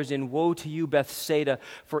 Chorazin, woe to you, Bethsaida,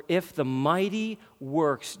 for if the mighty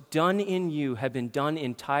works done in you had been done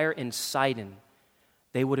in Tyre and Sidon,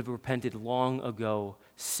 they would have repented long ago,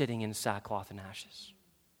 sitting in sackcloth and ashes.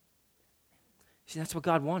 See, that's what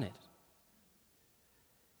God wanted.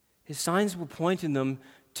 His signs were pointing them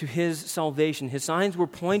to his salvation. His signs were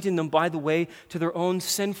pointing them, by the way, to their own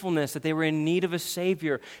sinfulness, that they were in need of a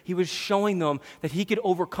Savior. He was showing them that he could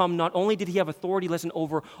overcome, not only did he have authority, listen,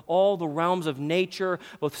 over all the realms of nature,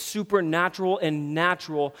 both supernatural and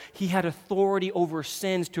natural, he had authority over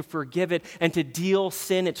sins to forgive it and to deal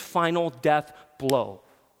sin its final death blow.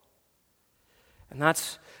 And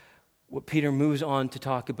that's what Peter moves on to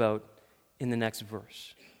talk about in the next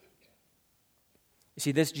verse. You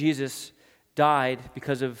see, this Jesus died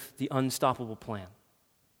because of the unstoppable plan.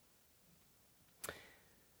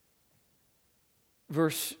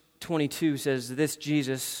 Verse 22 says, this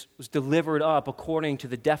Jesus was delivered up according to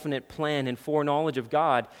the definite plan and foreknowledge of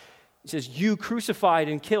God. It says, you crucified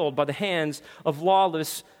and killed by the hands of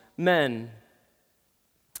lawless men.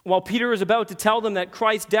 While Peter is about to tell them that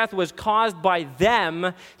Christ's death was caused by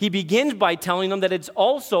them, he begins by telling them that it's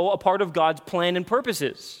also a part of God's plan and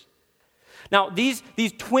purposes. Now, these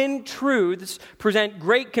twin truths present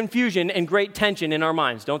great confusion and great tension in our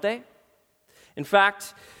minds, don't they? In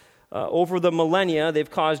fact, over the millennia, they've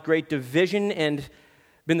caused great division and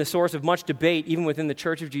been the source of much debate even within the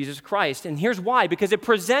Church of Jesus Christ. And here's why: because it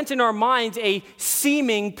presents in our minds a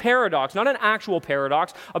seeming paradox, not an actual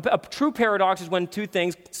paradox. A true paradox is when two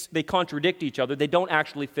things, they contradict each other. They don't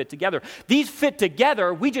actually fit together. These fit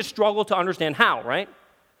together, we just struggle to understand how, right?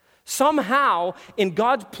 Somehow, in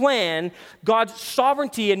God's plan, God's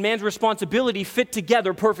sovereignty and man's responsibility fit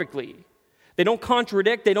together perfectly. They don't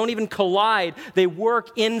contradict, they don't even collide. They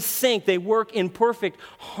work in sync, they work in perfect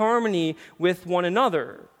harmony with one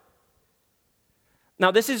another.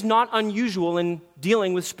 Now, this is not unusual in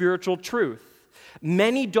dealing with spiritual truth.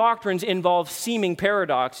 Many doctrines involve seeming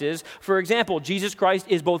paradoxes. For example, Jesus Christ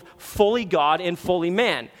is both fully God and fully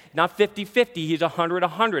man. Not 50-50, he's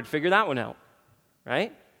 100-100. Figure that one out,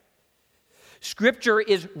 right? Scripture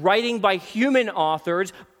is writing by human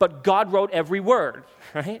authors, but God wrote every word,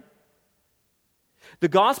 right? The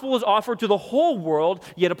gospel is offered to the whole world,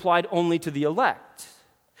 yet applied only to the elect.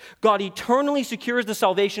 God eternally secures the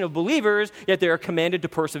salvation of believers, yet they are commanded to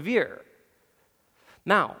persevere.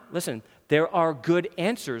 Now, listen, there are good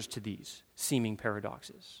answers to these seeming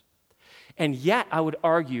paradoxes. And yet, I would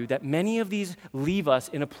argue that many of these leave us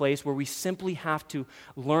in a place where we simply have to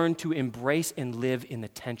learn to embrace and live in the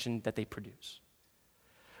tension that they produce.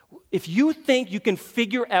 If you think you can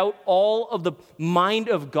figure out all of the mind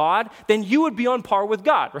of God, then you would be on par with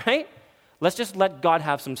God, right? Let's just let God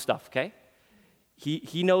have some stuff, okay?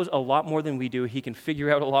 He knows a lot more than we do. He can figure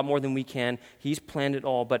out a lot more than we can. He's planned it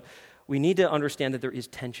all, but we need to understand that there is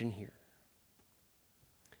tension here.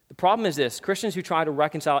 The problem is this: Christians who try to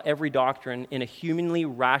reconcile every doctrine in a humanly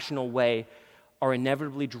rational way are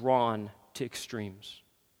inevitably drawn to extremes.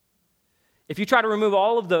 If you try to remove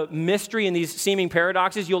all of the mystery in these seeming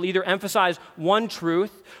paradoxes, you'll either emphasize one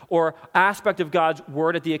truth or aspect of God's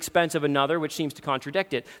word at the expense of another, which seems to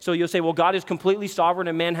contradict it. So you'll say, well, God is completely sovereign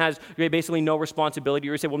and man has basically no responsibility.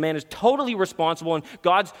 Or you say, well, man is totally responsible and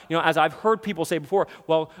God's, as I've heard people say before,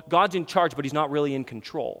 well, God's in charge, but he's not really in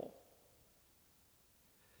control.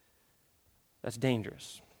 That's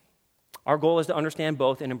dangerous. Our goal is to understand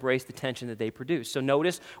both and embrace the tension that they produce. So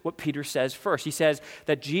notice what Peter says first. He says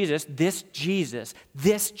that this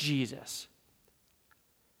Jesus,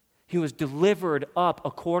 he was delivered up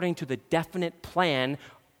according to the definite plan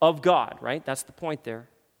of God, right? That's the point there.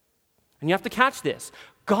 And you have to catch this.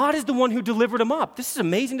 God is the one who delivered him up. This is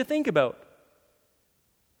amazing to think about.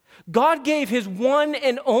 God gave his one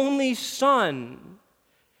and only Son.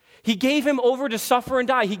 He gave him over to suffer and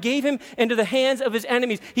die. He gave him into the hands of his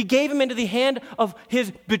enemies. He gave him into the hand of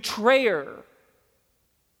his betrayer.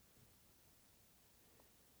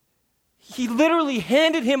 He literally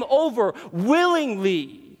handed him over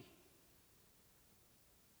willingly.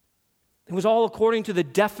 It was all according to the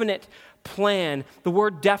definite plan. The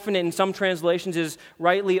word definite in some translations is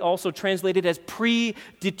rightly also translated as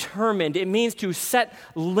predetermined. It means to set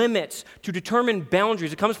limits, to determine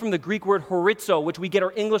boundaries. It comes from the Greek word horizo, which we get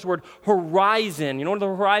our English word horizon. You know what the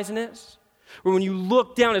horizon is? Where when you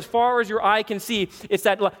look down as far as your eye can see, it's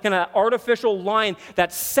that kind of artificial line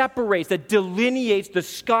that separates, that delineates the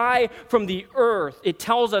sky from the earth. It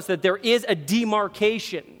tells us that there is a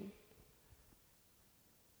demarcation.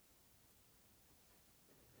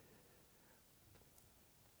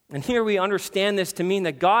 And here we understand this to mean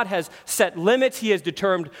that God has set limits. He has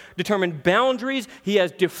determined boundaries. He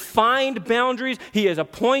has defined boundaries. He has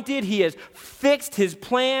appointed. He has fixed his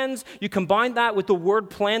plans. You combine that with the word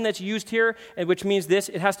plan that's used here, and which means this.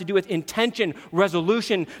 It has to do with intention,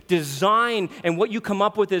 resolution, design. And what you come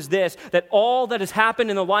up with is this, that all that has happened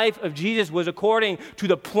in the life of Jesus was according to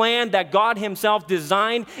the plan that God himself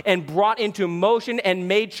designed and brought into motion and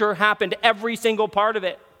made sure happened, every single part of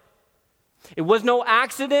it. It was no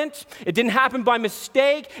accident. It didn't happen by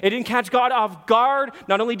mistake. It didn't catch God off guard.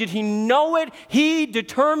 Not only did he know it, he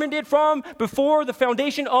determined it from before the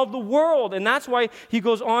foundation of the world. And that's why he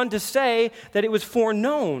goes on to say that it was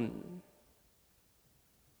foreknown.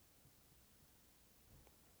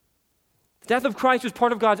 The death of Christ was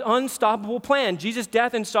part of God's unstoppable plan. Jesus'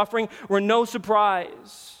 death and suffering were no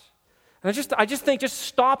surprise. And I just think, just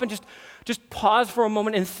stop and just pause for a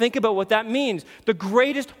moment and think about what that means. The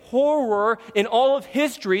greatest horror in all of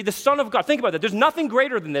history, the Son of God. Think about that. There's nothing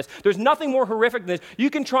greater than this. There's nothing more horrific than this.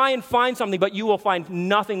 You can try and find something, but you will find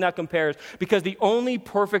nothing that compares, because the only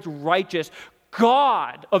perfect, righteous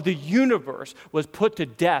God of the universe was put to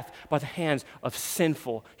death by the hands of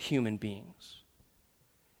sinful human beings.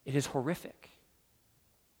 It is horrific.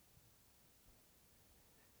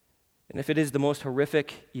 And if it is the most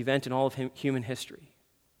horrific event in all of human history,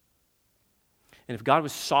 and if God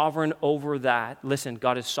was sovereign over that, listen,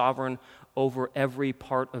 God is sovereign over every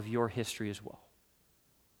part of your history as well.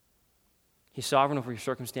 He's sovereign over your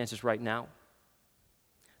circumstances right now.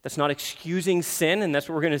 That's not excusing sin, and that's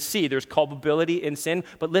what we're going to see. There's culpability in sin,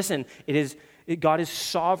 but listen, God is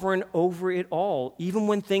sovereign over it all. Even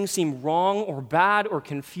when things seem wrong or bad or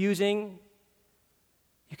confusing,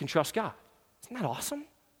 you can trust God. Isn't that awesome?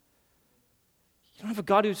 You don't have a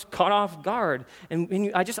God who's caught off guard.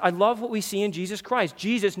 And I love what we see in Jesus Christ.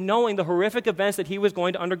 Jesus knowing the horrific events that he was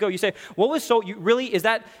going to undergo. You say, is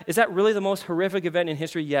that really the most horrific event in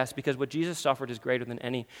history? Yes, because what Jesus suffered is greater than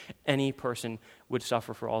any person would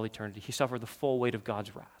suffer for all eternity. He suffered the full weight of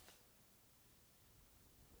God's wrath.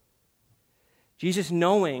 Jesus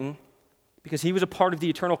knowing, because he was a part of the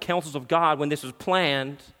eternal counsels of God when this was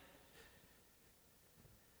planned,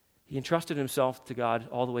 he entrusted himself to God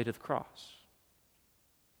all the way to the cross.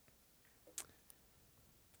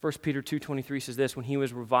 1 Peter 2:23 says this, when he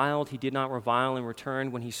was reviled, he did not revile in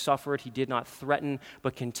return. When he suffered, he did not threaten,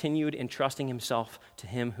 but continued entrusting himself to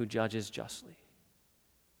him who judges justly.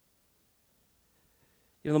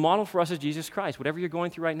 The model for us is Jesus Christ. Whatever you're going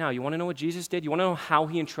through right now, you want to know what Jesus did? You want to know how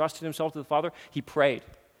he entrusted himself to the Father? He prayed.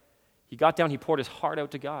 He got down, he poured his heart out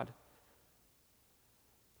to God.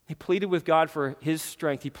 He pleaded with God for his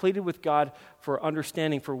strength. He pleaded with God for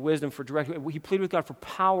understanding, for wisdom, for direction. He pleaded with God for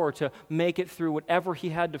power to make it through whatever he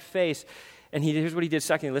had to face. And here's what he did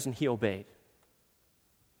secondly. Listen, he obeyed.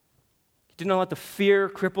 He did not let the fear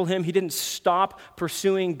cripple him. He didn't stop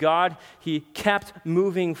pursuing God. He kept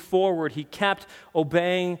moving forward. He kept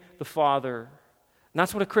obeying the Father. And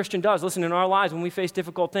that's what a Christian does. Listen, in our lives, when we face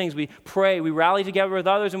difficult things, we pray, we rally together with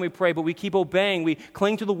others and we pray, but we keep obeying. We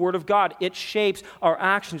cling to the Word of God. It shapes our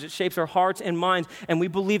actions. It shapes our hearts and minds. And we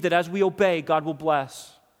believe that as we obey, God will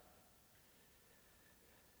bless.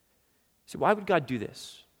 So why would God do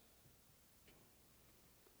this?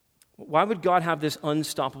 Why would God have this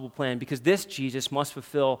unstoppable plan? Because this Jesus must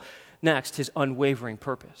fulfill next his unwavering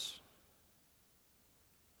purpose.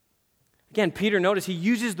 Again, Peter, notice he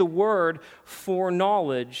uses the word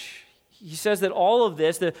foreknowledge. He says that all of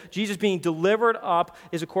this, that Jesus being delivered up,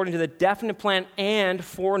 is according to the definite plan and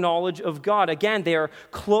foreknowledge of God. Again, they are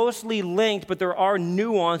closely linked, but there are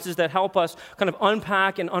nuances that help us kind of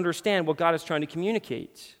unpack and understand what God is trying to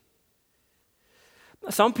communicate.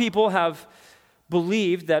 Some people have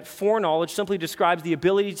believed that foreknowledge simply describes the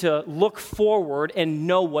ability to look forward and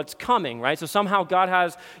know what's coming, right? So somehow God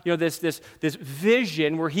has, this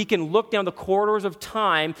vision where he can look down the corridors of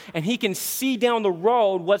time and he can see down the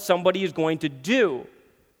road what somebody is going to do.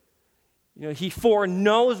 He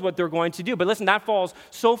foreknows what they're going to do. But listen, that falls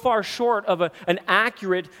so far short of an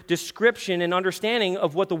accurate description and understanding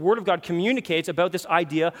of what the Word of God communicates about this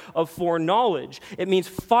idea of foreknowledge. It means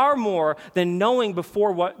far more than knowing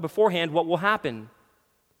beforehand what will happen.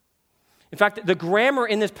 In fact, the grammar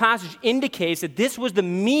in this passage indicates that this was the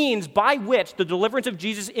means by which the deliverance of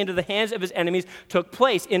Jesus into the hands of his enemies took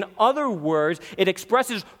place. In other words, it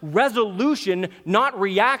expresses resolution, not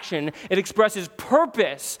reaction. It expresses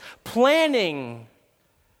purpose, planning.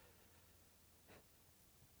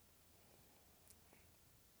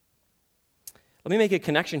 Let me make a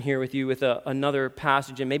connection here with you with another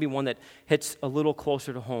passage, and maybe one that hits a little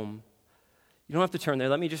closer to home. You don't have to turn there.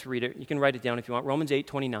 Let me just read it. You can write it down if you want. Romans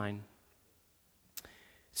 8:29. It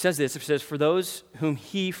says this. It says, "For those whom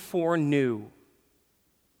he foreknew,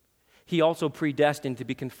 he also predestined to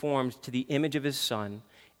be conformed to the image of his Son,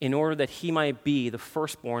 in order that he might be the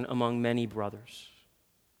firstborn among many brothers."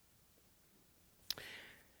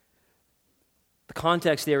 The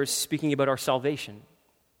context there is speaking about our salvation.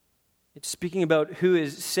 It's speaking about who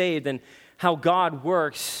is saved and how God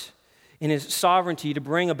works in his sovereignty to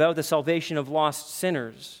bring about the salvation of lost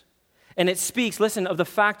sinners. And it speaks, listen, of the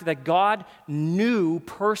fact that God knew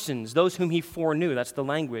persons, those whom he foreknew. That's the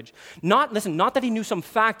language. Not that he knew some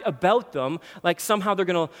fact about them, like somehow they're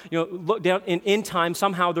going to, look down in time,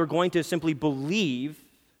 somehow they're going to simply believe.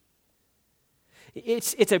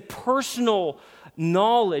 It's a personal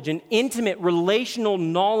knowledge, an intimate relational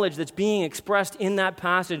knowledge that's being expressed in that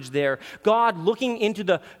passage there. God, looking into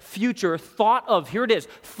the future, thought of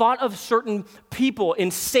certain people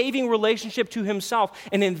in saving relationship to himself.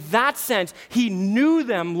 And in that sense, he knew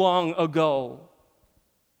them long ago.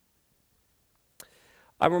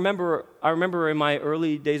 I remember in my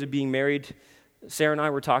early days of being married, Sarah and I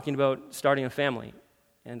were talking about starting a family.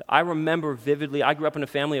 And I remember vividly, I grew up in a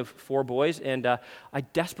family of 4 boys, and I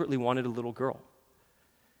desperately wanted a little girl.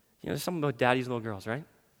 There's something about daddy's little girls, right?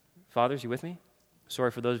 Fathers, you with me?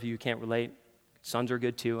 Sorry for those of you who can't relate. Sons are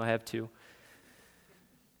good too. I have 2.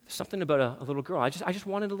 There's something about a little girl. I just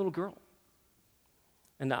wanted a little girl.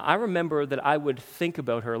 And I remember that I would think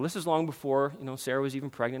about her. This is long before, Sarah was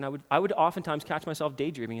even pregnant. I would oftentimes catch myself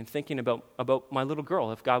daydreaming and thinking about my little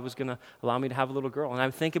girl, if God was going to allow me to have a little girl. And I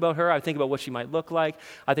would think about her. I would think about what she might look like.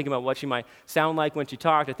 I think about what she might sound like when she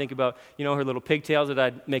talked. I think about, her little pigtails that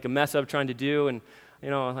I'd make a mess of trying to do, and,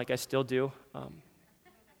 like I still do.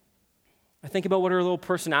 I think about what her little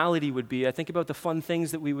personality would be. I think about the fun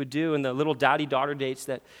things that we would do and the little daddy-daughter dates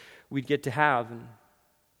that we'd get to have. And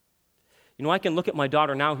I can look at my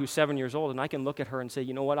daughter now who's 7 years old, and I can look at her and say,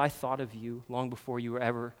 you know what, I thought of you long before you were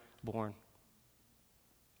ever born.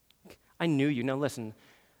 I knew you. Now listen,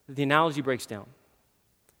 the analogy breaks down.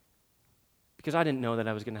 Because I didn't know that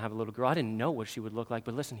I was going to have a little girl. I didn't know what she would look like,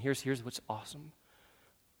 but listen, here's what's awesome.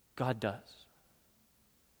 God does.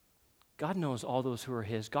 God knows all those who are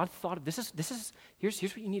his. God thought of here's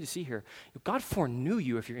what you need to see here. God foreknew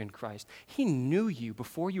you if you're in Christ. He knew you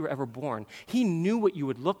before you were ever born. He knew what you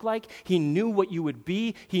would look like. He knew what you would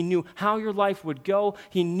be. He knew how your life would go.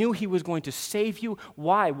 He knew he was going to save you.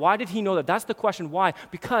 Why? Why did he know that? That's the question. Why?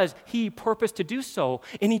 Because he purposed to do so.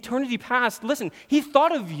 In eternity past, listen, he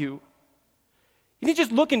thought of you. He didn't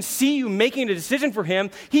just look and see you making a decision for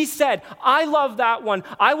him. He said, I love that one.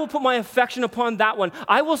 I will put my affection upon that one.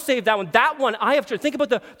 I will save that one. That one I have to. Think about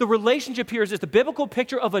the relationship here is just the biblical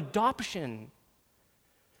picture of adoption.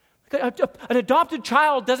 An adopted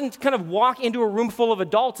child doesn't kind of walk into a room full of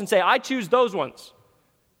adults and say, I choose those ones.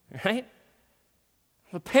 Right?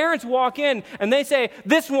 The parents walk in and they say,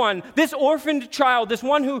 this one, this orphaned child, this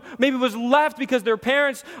one who maybe was left because their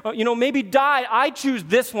parents, maybe died, I choose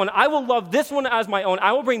this one. I will love this one as my own.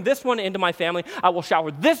 I will bring this one into my family. I will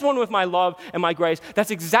shower this one with my love and my grace.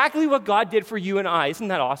 That's exactly what God did for you and I. Isn't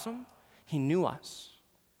that awesome? He knew us.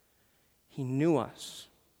 He knew us.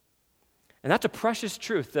 And that's a precious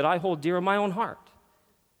truth that I hold dear in my own heart.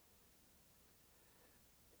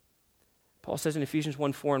 Paul says in Ephesians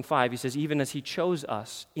 1:4 and 5, he says, even as he chose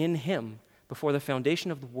us in him before the foundation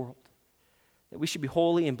of the world, that we should be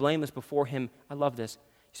holy and blameless before him. I love this.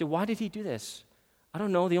 You say, why did he do this? I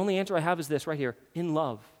don't know. The only answer I have is this right here. In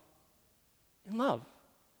love. In love.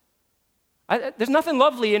 There's nothing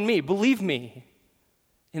lovely in me, believe me.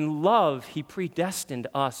 In love, he predestined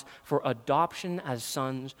us for adoption as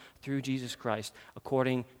sons through Jesus Christ,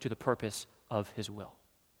 according to the purpose of his will.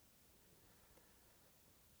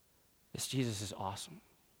 This Jesus is awesome.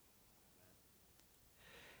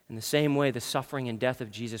 In the same way, the suffering and death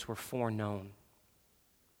of Jesus were foreknown.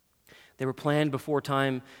 They were planned before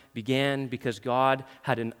time began because God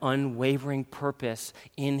had an unwavering purpose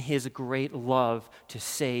in his great love to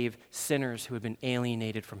save sinners who had been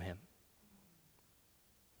alienated from him.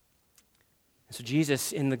 And so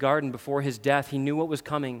Jesus, in the garden before his death, he knew what was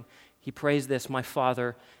coming. He prays this, my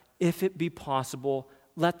Father, if it be possible,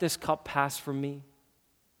 let this cup pass from me.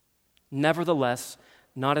 Nevertheless,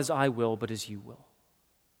 not as I will, but as you will.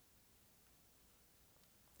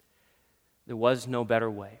 There was no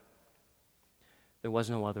better way. There was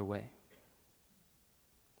no other way.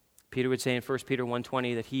 Peter would say in 1 Peter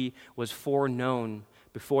 1:20 that he was foreknown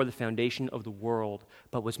before the foundation of the world,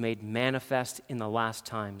 but was made manifest in the last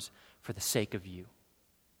times for the sake of you.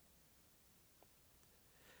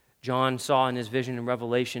 John saw in his vision in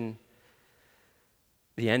Revelation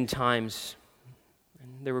the end times.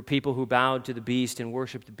 And there were people who bowed to the beast and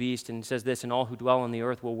worshiped the beast, and it says this, and all who dwell on the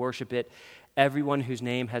earth will worship it, everyone whose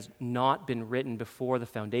name has not been written before the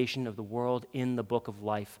foundation of the world in the book of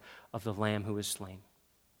life of the Lamb who is slain.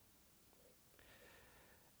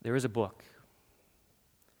 There is a book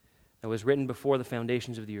that was written before the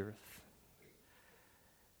foundations of the earth,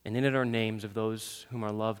 and in it are names of those whom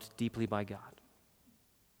are loved deeply by God.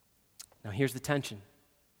 Now here's the tension.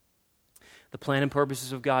 The plan and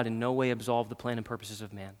purposes of God in no way absolve the plan and purposes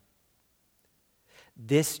of man.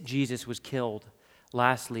 This Jesus was killed,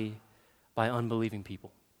 lastly, by unbelieving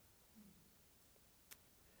people.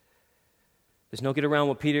 There's no getting around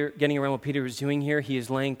what Peter is doing here. He is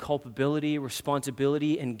laying culpability,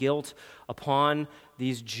 responsibility, and guilt upon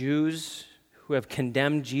these Jews who have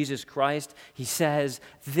condemned Jesus Christ. He says,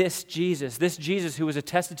 this Jesus who was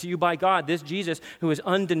attested to you by God, this Jesus who is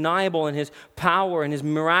undeniable in his power and his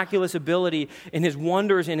miraculous ability, in his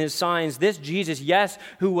wonders and his signs, this Jesus, yes,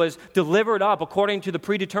 who was delivered up according to the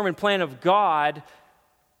predetermined plan of God,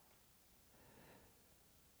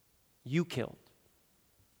 you killed.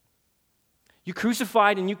 You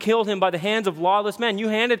crucified and you killed him by the hands of lawless men. You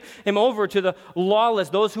handed him over to the lawless,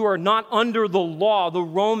 those who are not under the law, the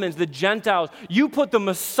Romans, the Gentiles. You put the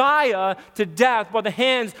Messiah to death by the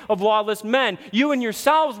hands of lawless men. You and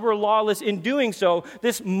yourselves were lawless in doing so.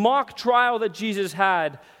 This mock trial that Jesus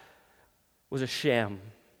had was a sham.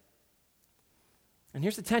 And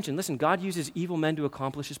here's the tension. Listen, God uses evil men to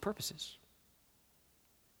accomplish his purposes.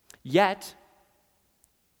 Yet,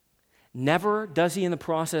 never does he in the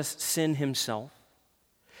process sin himself,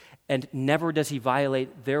 and never does he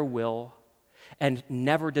violate their will, and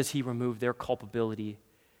never does he remove their culpability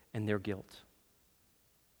and their guilt.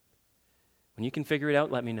 When you can figure it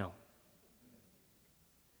out, let me know.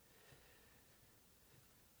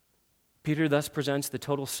 Peter thus presents the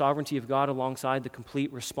total sovereignty of God alongside the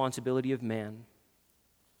complete responsibility of man.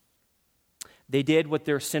 They did what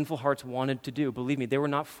their sinful hearts wanted to do. Believe me, they were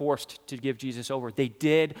not forced to give Jesus over. They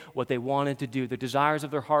did what they wanted to do. The desires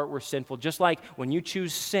of their heart were sinful. Just like when you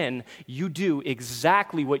choose sin, you do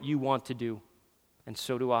exactly what you want to do. And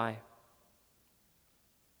so do I.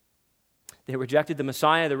 They rejected the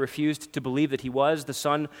Messiah. They refused to believe that he was the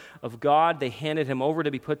Son of God. They handed him over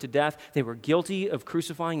to be put to death. They were guilty of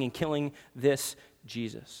crucifying and killing this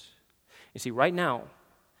Jesus. You see, right now,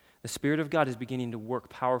 the Spirit of God is beginning to work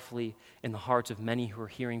powerfully in the hearts of many who are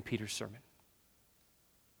hearing Peter's sermon.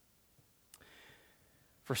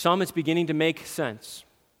 For some, it's beginning to make sense.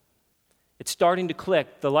 It's starting to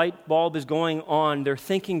click. The light bulb is going on. They're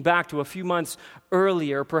thinking back to a few months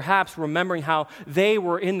earlier, perhaps remembering how they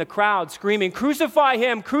were in the crowd screaming, crucify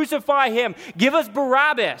him, give us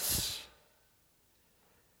Barabbas.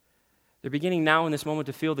 They're beginning now in this moment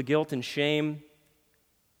to feel the guilt and shame.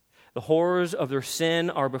 The horrors of their sin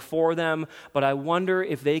are before them, but I wonder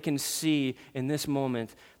if they can see in this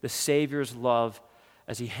moment the Savior's love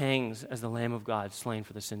as he hangs as the Lamb of God slain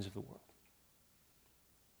for the sins of the world.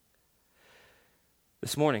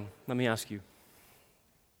 This morning, let me ask you,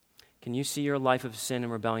 can you see your life of sin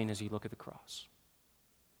and rebellion as you look at the cross?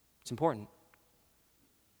 It's important.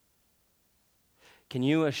 Can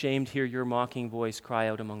you, ashamed, hear your mocking voice cry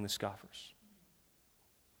out among the scoffers?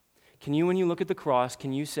 Can you, when you look at the cross,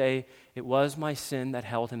 can you say, it was my sin that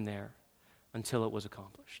held him there until it was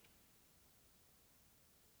accomplished?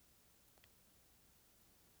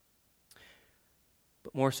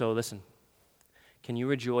 But more so, listen, can you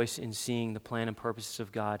rejoice in seeing the plan and purposes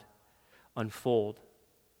of God unfold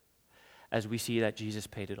as we see that Jesus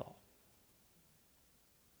paid it all?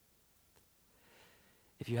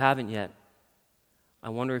 If you haven't yet, I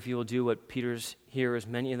wonder if you will do what Peter's hearers,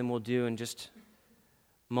 many of them will do in just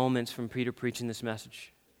moments from Peter preaching this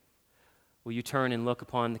message. Will you turn and look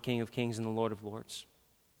upon the King of Kings and the Lord of Lords?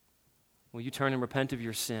 Will you turn and repent of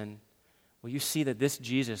your sin? Will you see that this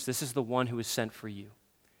Jesus, this is the one who is sent for you?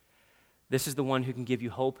 This is the one who can give you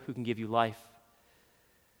hope, who can give you life.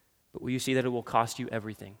 But will you see that it will cost you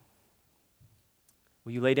everything?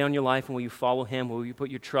 Will you lay down your life and will you follow him? Will you put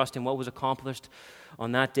your trust in what was accomplished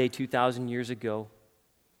on that day 2,000 years ago?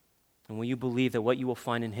 And will you believe that what you will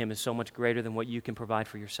find in him is so much greater than what you can provide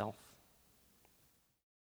for yourself?